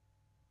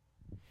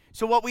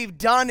 So what we've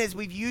done is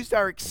we've used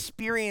our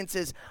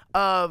experiences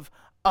of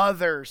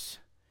others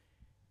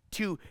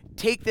to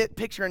take that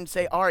picture and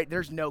say, all right,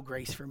 there's no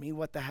grace for me.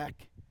 What the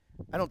heck?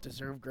 I don't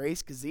deserve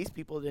grace because these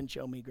people didn't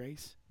show me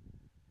grace.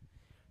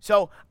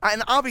 So,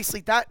 and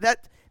obviously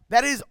that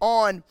is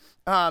on,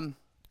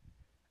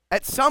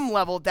 at some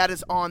level, that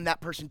is on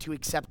that person to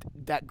accept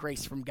that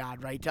grace from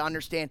God, right? To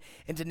understand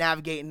and to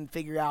navigate and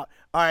figure out,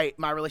 all right,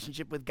 my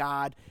relationship with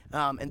God,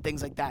 and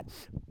things like that.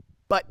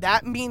 But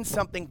that means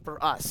something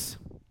for us.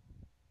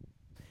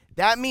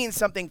 That means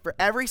something for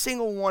every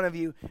single one of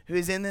you who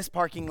is in this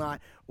parking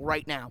lot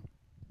right now.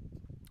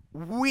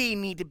 We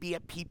need to be a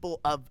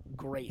people of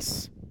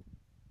grace.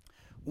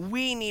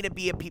 We need to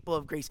be a people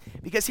of grace.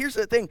 Because here's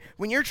the thing.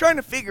 When you're trying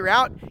to figure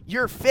out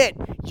your fit,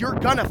 you're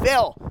going to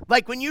fail.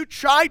 Like when you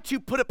try to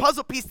put a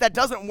puzzle piece that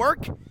doesn't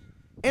work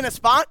in a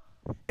spot,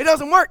 it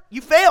doesn't work.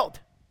 You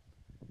failed.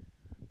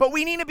 But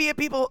we need to be a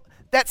people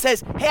that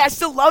says, hey, I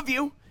still love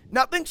you.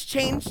 Nothing's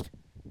changed.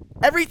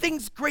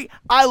 Everything's great.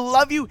 I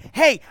love you.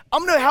 Hey,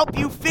 I'm going to help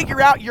you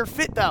figure out your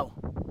fit, though.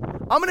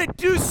 I'm going to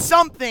do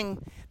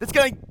something that's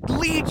going to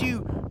lead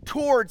you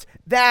towards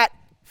that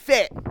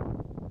fit.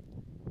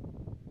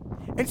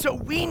 And so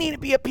we need to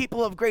be a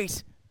people of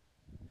grace,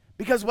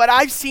 Because what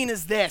I've seen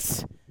is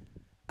this.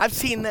 I've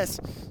seen this.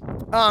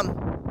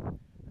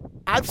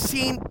 I've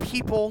seen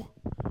people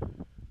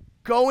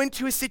go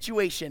into a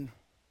situation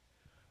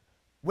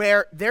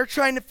where they're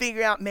trying to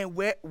figure out, man,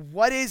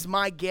 what is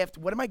my gift?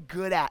 What am I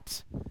good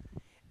at?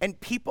 And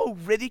people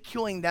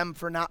ridiculing them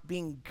for not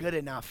being good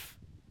enough.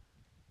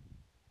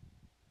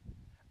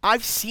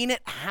 I've seen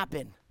it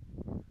happen.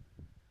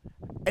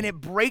 And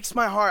it breaks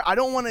my heart. I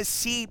don't want to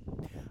see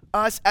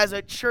us as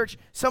a church,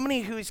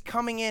 somebody who's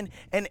coming in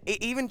and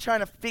even trying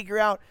to figure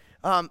out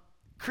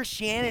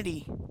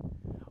Christianity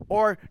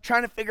or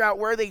trying to figure out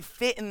where they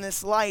fit in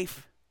this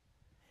life,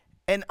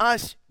 and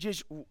us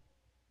just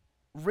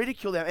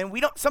ridicule them.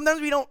 And sometimes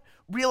we don't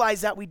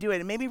realize that we do it.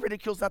 And maybe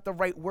ridicule is not the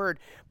right word,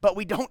 but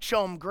we don't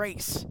show them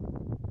grace.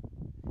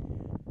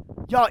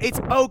 Y'all,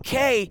 it's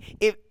okay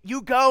if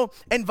you go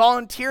and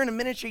volunteer in a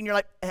ministry and you're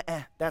like,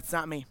 that's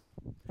not me.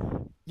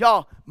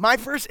 Y'all, my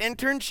first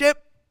internship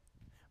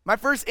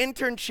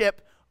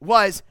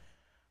was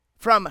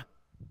from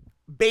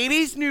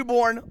babies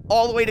newborn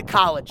all the way to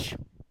college.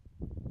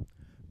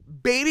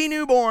 Baby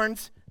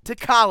newborns to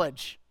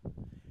college.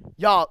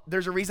 Y'all,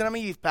 there's a reason I'm a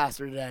youth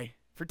pastor today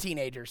for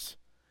teenagers.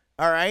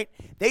 All right?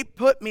 They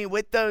put me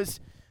with those,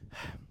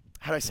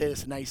 how do I say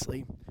this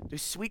nicely?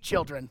 Those sweet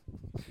children.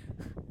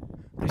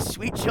 Those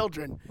sweet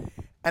children.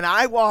 And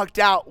I walked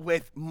out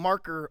with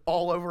marker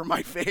all over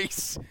my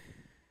face.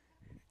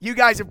 You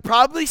guys have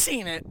probably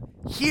seen it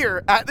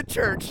here at the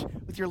church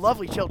with your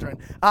lovely children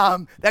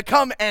that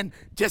come and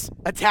just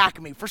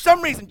attack me. For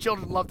some reason,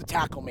 children love to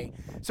tackle me.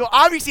 So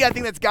obviously, I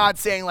think that's God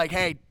saying like,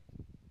 hey,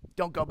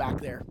 don't go back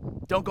there.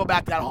 Don't go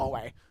back that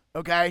hallway,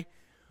 okay?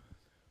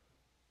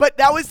 But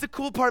that was the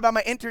cool part about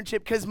my internship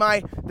because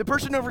the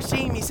person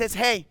overseeing me says,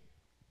 hey,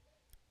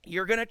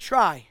 you're going to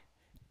try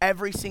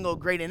every single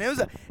grade. And it was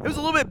a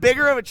little bit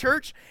bigger of a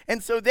church,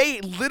 and so they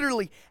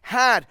literally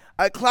had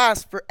a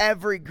class for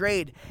every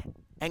grade.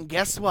 And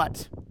guess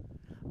what?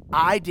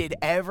 I did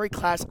every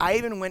class. I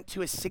even went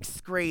to a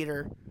 6th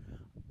grader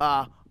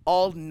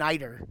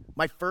all-nighter,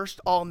 my first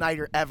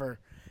all-nighter ever.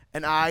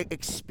 And I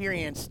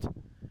experienced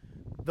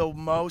the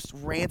most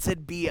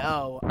rancid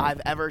BO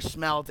I've ever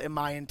smelled in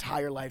my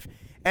entire life.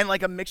 And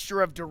like a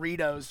mixture of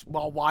Doritos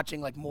while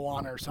watching like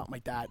Moana or something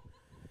like that.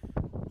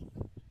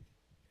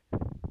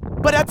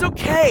 But that's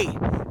okay.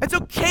 It's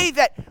okay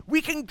that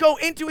we can go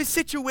into a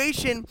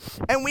situation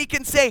and we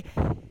can say,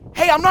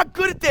 hey, I'm not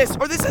good at this,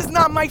 or this is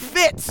not my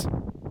fit.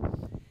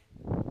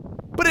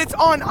 But it's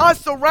on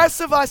us, the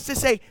rest of us, to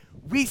say,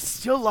 we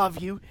still love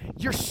you.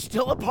 You're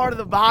still a part of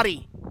the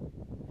body.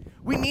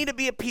 We need to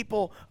be a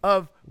people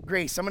of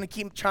grace. I'm going to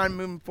keep trying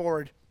moving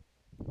forward.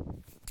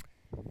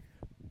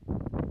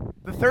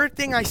 The third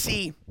thing I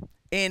see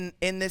in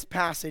this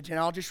passage, and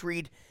I'll just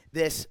read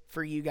this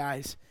for you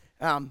guys.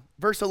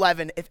 Verse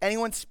 11, if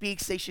anyone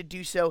speaks, they should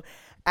do so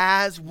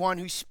as one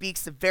who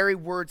speaks the very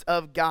words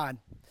of God.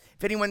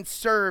 If anyone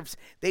serves,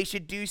 they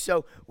should do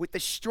so with the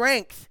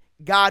strength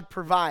God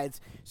provides,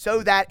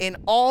 so that in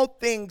all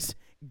things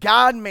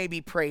God may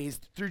be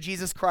praised through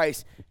Jesus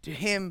Christ. To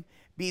him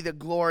be the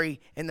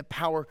glory and the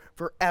power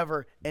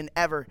forever and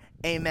ever.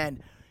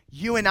 Amen.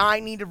 You and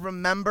I need to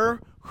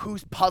remember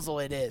whose puzzle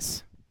it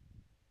is.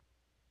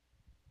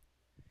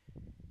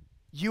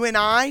 You and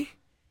I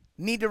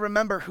need to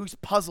remember whose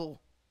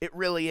puzzle it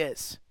really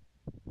is.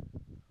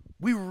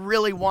 We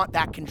really want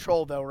that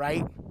control though,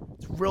 right?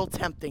 It's real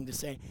tempting to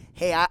say,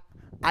 hey,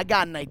 I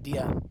got an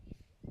idea.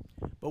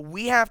 But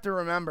we have to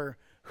remember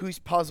whose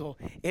puzzle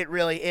it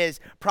really is.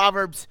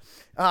 Proverbs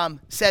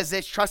says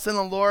this, trust in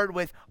the Lord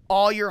with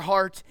all your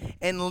heart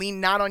and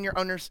lean not on your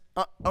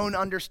own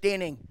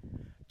understanding.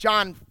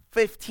 John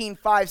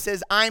 15:5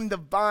 says, I'm the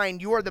vine,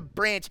 you are the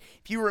branch.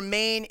 If you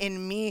remain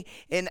in me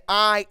and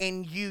I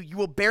in you, you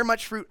will bear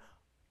much fruit.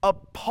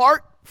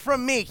 Apart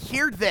from me,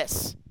 hear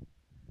this.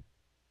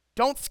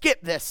 Don't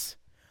skip this.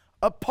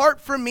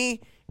 Apart from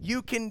me,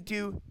 you can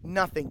do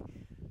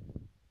nothing.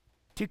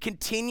 To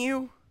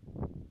continue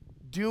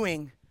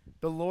doing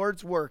the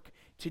Lord's work,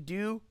 to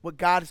do what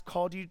God has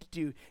called you to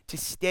do, to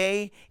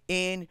stay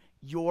in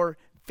your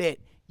fit,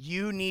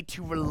 you need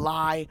to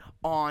rely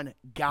on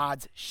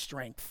God's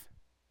strength.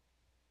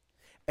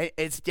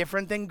 It's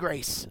different than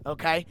grace,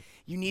 okay?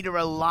 You need to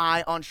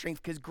rely on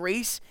strength because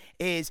grace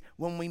is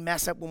when we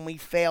mess up, when we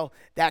fail,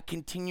 that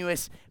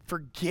continuous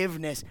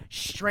forgiveness.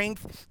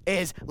 Strength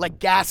is like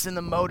gas in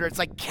the motor. It's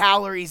like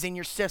calories in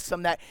your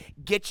system that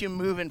get you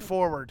moving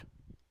forward.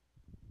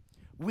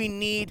 We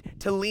need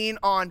to lean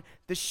on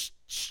the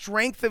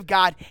strength of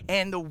God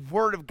and the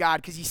Word of God,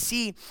 because you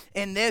see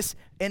in this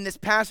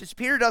passage,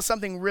 Peter does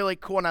something really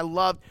cool, and I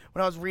loved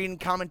when I was reading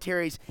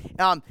commentaries.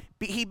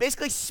 He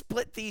basically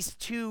split these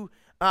two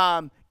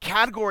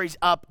categories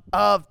up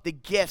of the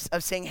gifts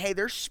of saying, hey,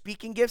 there's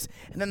speaking gifts,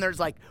 and then there's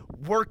like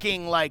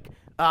working like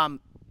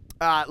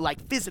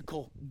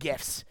physical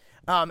gifts.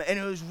 And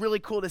it was really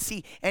cool to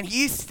see. And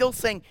he's still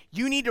saying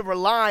you need to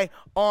rely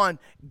on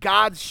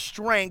God's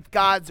strength,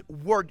 God's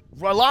word.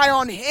 Rely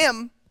on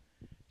him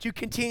to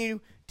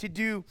continue to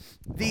do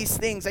these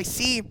things. I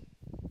see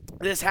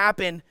this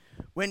happen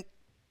when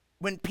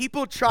when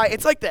people try,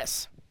 it's like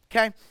this,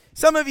 okay?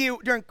 Some of you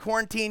during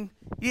quarantine,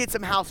 you did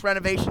some house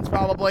renovations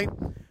probably.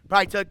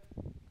 Probably took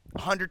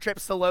 100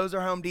 trips to Lowe's or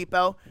Home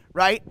Depot,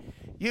 right?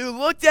 You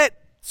looked at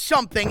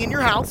something in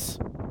your house,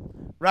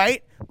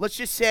 right? Let's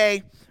just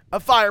say a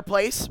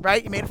fireplace,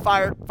 right? You made a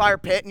fire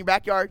pit in your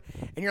backyard,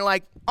 and you're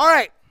like, all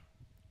right,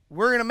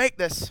 we're going to make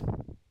this.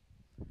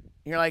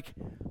 And you're like,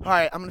 all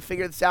right, I'm going to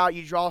figure this out.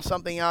 You draw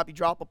something up. You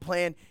draw up a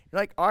plan. You're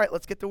like, all right,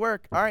 let's get to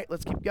work. All right,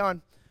 let's keep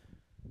going.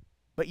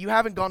 But you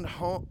haven't gone to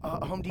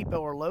Home Depot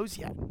or Lowe's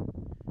yet.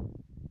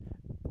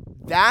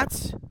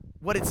 That's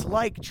what it's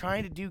like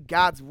trying to do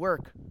God's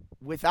work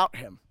without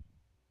him.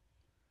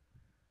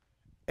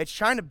 It's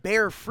trying to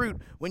bear fruit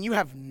when you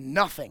have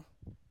nothing.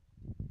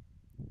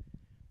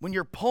 When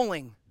you're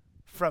pulling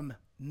from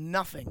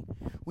nothing.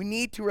 We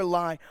need to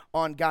rely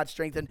on God's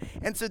strength.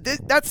 And so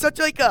that's such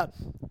like a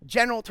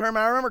general term.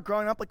 I remember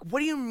growing up, like, what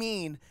do you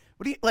mean?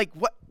 What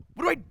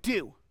do I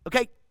do?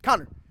 Okay,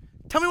 Connor,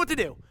 tell me what to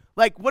do.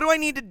 Like, what do I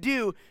need to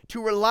do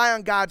to rely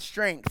on God's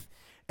strength?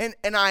 And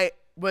I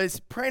was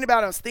praying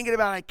about it, I was thinking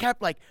about it, I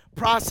kept like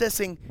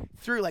processing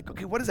through like,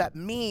 okay, what does that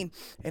mean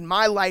in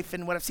my life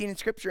and what I've seen in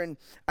Scripture? And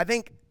I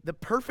think the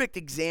perfect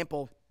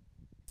example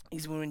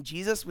is when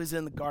Jesus was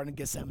in the Garden of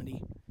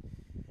Gethsemane.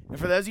 And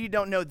for those of you who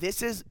don't know,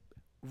 this is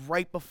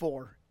right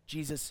before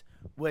Jesus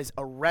was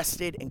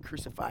arrested and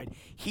crucified.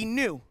 He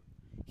knew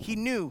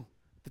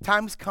the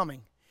time was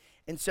coming.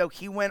 And so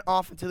he went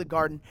off into the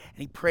garden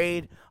and he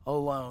prayed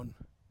alone.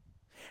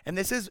 And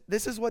this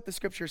is what the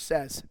Scripture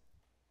says.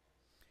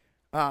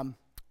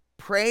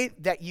 Pray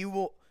that you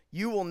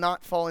will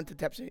not fall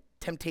into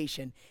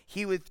temptation.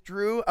 He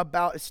withdrew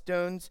about a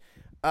stone's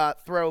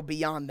throw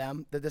beyond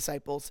them, the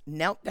disciples,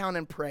 knelt down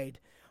and prayed,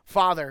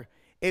 Father,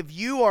 if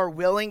you are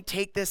willing,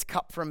 take this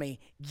cup from me,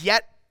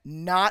 yet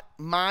not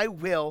my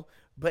will,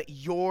 but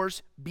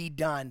yours be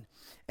done.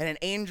 And an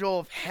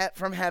angel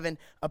from heaven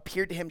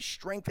appeared to him,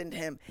 strengthened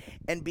him,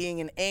 and being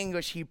in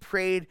anguish, he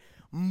prayed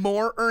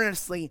more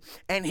earnestly,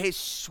 and his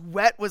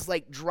sweat was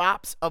like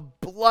drops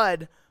of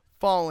blood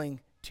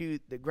falling to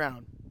the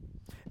ground.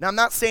 Now, I'm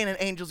not saying an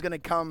angel's going to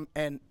come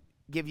and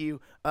give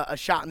you a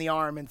shot in the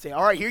arm and say,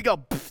 all right, here you go.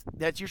 Pfft,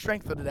 that's your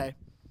strength for today.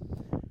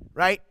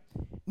 Right?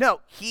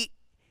 No,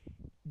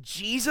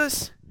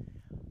 Jesus,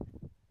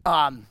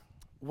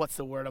 what's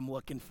the word I'm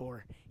looking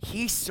for?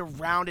 He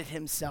surrounded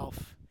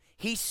himself.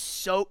 He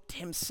soaked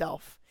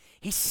himself.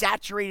 He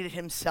saturated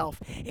himself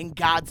in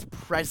God's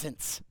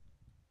presence.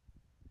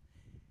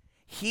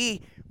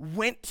 He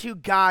went to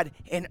God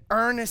and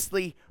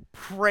earnestly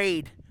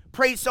prayed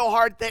so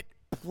hard that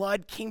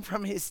blood came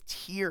from his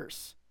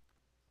tears.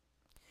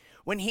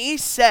 When he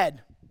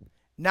said,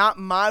 not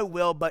my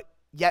will, but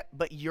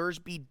yours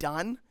be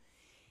done,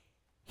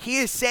 he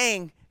is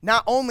saying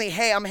not only,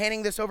 hey, I'm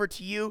handing this over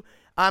to you,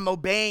 I'm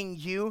obeying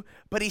you,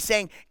 but he's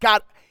saying,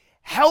 God,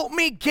 help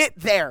me get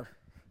there.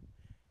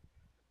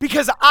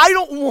 Because I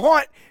don't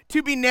want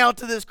to be nailed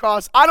to this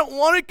cross. I don't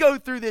want to go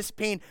through this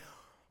pain.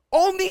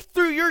 Only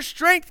through your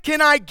strength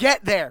can I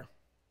get there.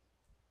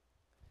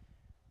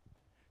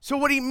 So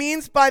what he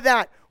means by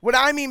that, what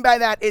I mean by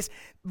that is,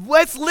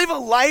 let's live a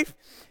life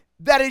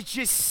that is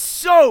just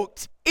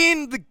soaked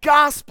in the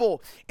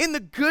gospel, in the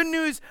good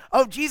news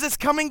of Jesus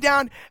coming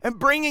down and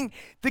bringing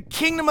the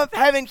kingdom of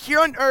heaven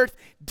here on earth,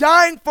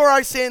 dying for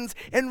our sins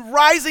and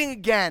rising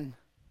again.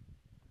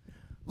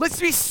 Let's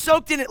be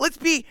soaked in it. Let's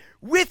be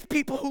with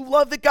people who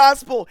love the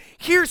gospel.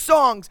 Hear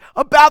songs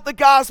about the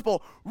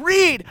gospel.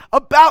 Read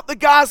about the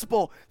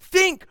gospel.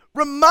 Think,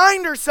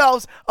 remind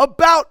ourselves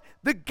about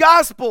the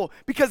gospel,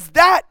 because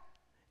that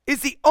is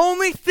the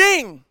only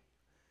thing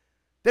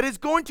that is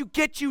going to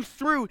get you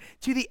through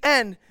to the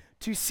end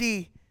to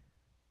see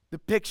the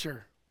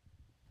picture.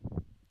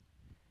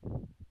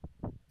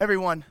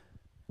 Everyone,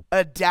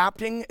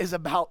 adapting is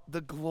about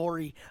the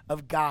glory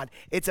of God.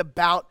 It's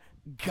about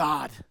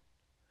God.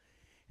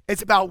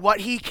 It's about what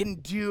he can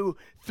do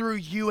through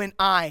you and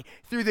I,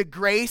 through the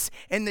grace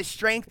and the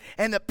strength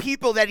and the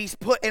people that he's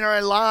put in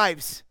our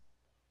lives.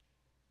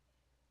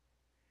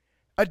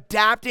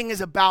 Adapting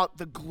is about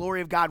the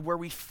glory of God, where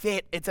we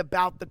fit. It's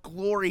about the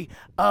glory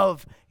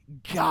of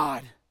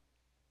God.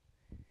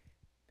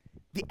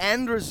 The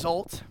end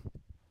result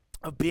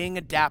of being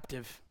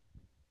adaptive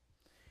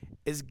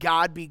is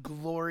God be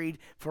gloried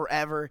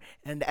forever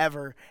and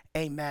ever.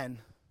 Amen.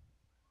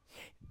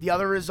 The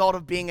other result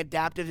of being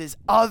adaptive is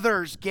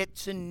others get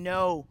to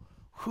know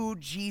who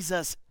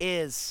Jesus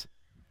is.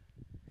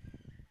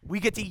 We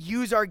get to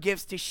use our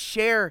gifts to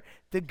share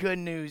the good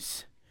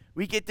news.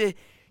 We get to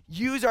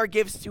use our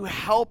gifts to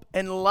help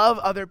and love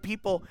other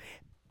people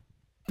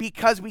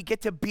because we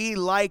get to be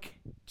like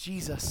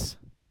Jesus.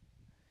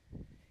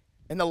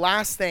 And the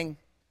last thing,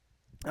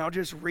 I'll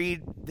just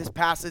read this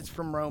passage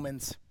from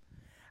Romans.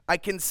 I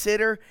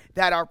consider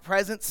that our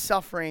present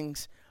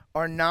sufferings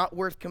are not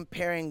worth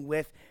comparing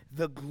with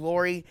the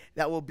glory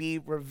that will be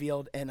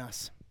revealed in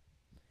us.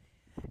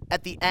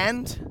 At the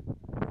end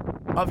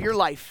of your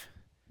life,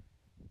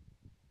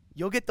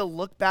 you'll get to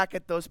look back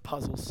at those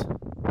puzzles.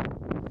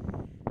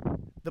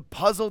 The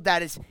puzzle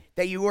that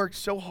that you worked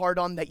so hard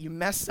on, that you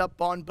messed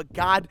up on, but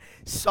God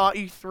saw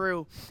you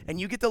through. And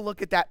you get to look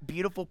at that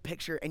beautiful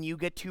picture and you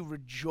get to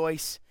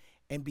rejoice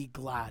and be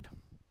glad.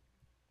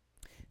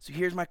 So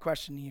here's my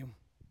question to you.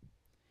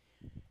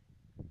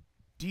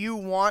 Do you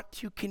want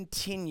to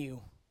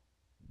continue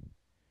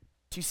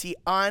to see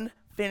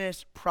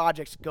unfinished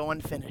projects go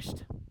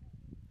unfinished?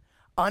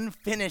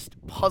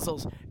 Unfinished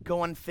puzzles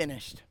go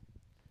unfinished?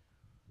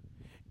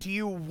 Do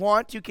you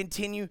want to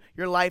continue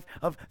your life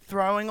of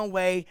throwing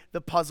away the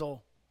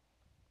puzzle?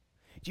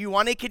 Do you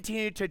want to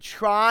continue to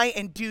try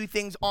and do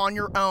things on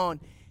your own?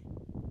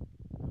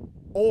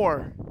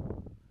 Or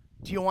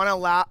do you want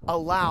to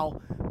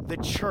allow the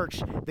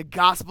church, the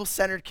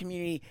gospel-centered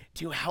community,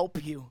 to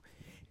help you?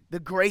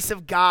 The grace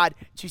of God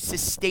to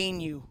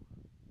sustain you,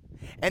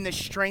 and the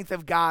strength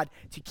of God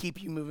to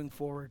keep you moving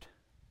forward.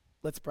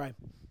 Let's pray.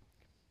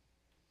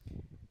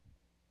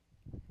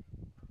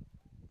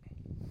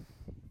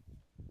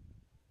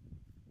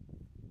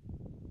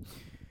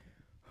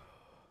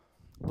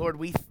 Lord,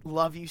 we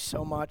love you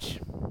so much.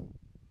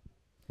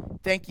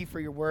 Thank you for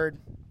your word.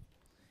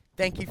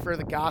 Thank you for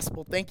the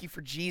gospel. Thank you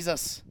for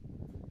Jesus.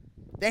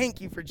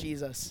 Thank you for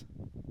Jesus.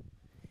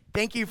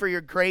 Thank you for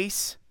your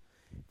grace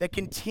that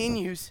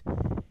continues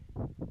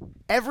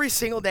every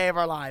single day of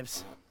our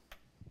lives.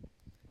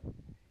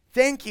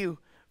 Thank you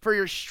for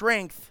your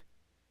strength.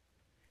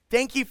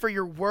 Thank you for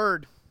your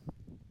word.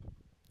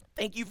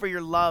 Thank you for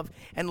your love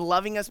and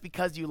loving us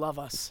because you love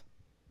us.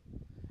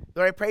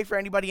 Lord, I pray for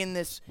anybody in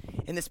this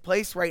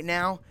place right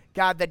now,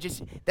 God,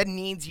 that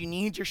needs you,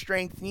 needs your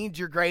strength, needs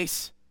your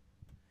grace,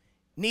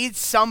 needs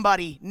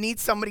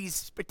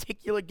somebody's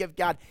particular gift,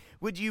 God.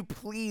 Would you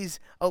please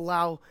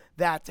allow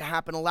that to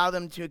happen? Allow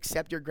them to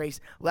accept your grace.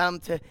 Allow them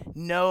to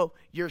know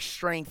your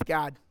strength,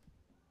 God.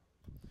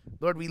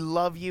 Lord, we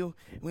love you.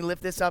 We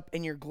lift this up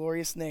in your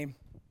glorious name.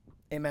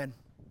 Amen.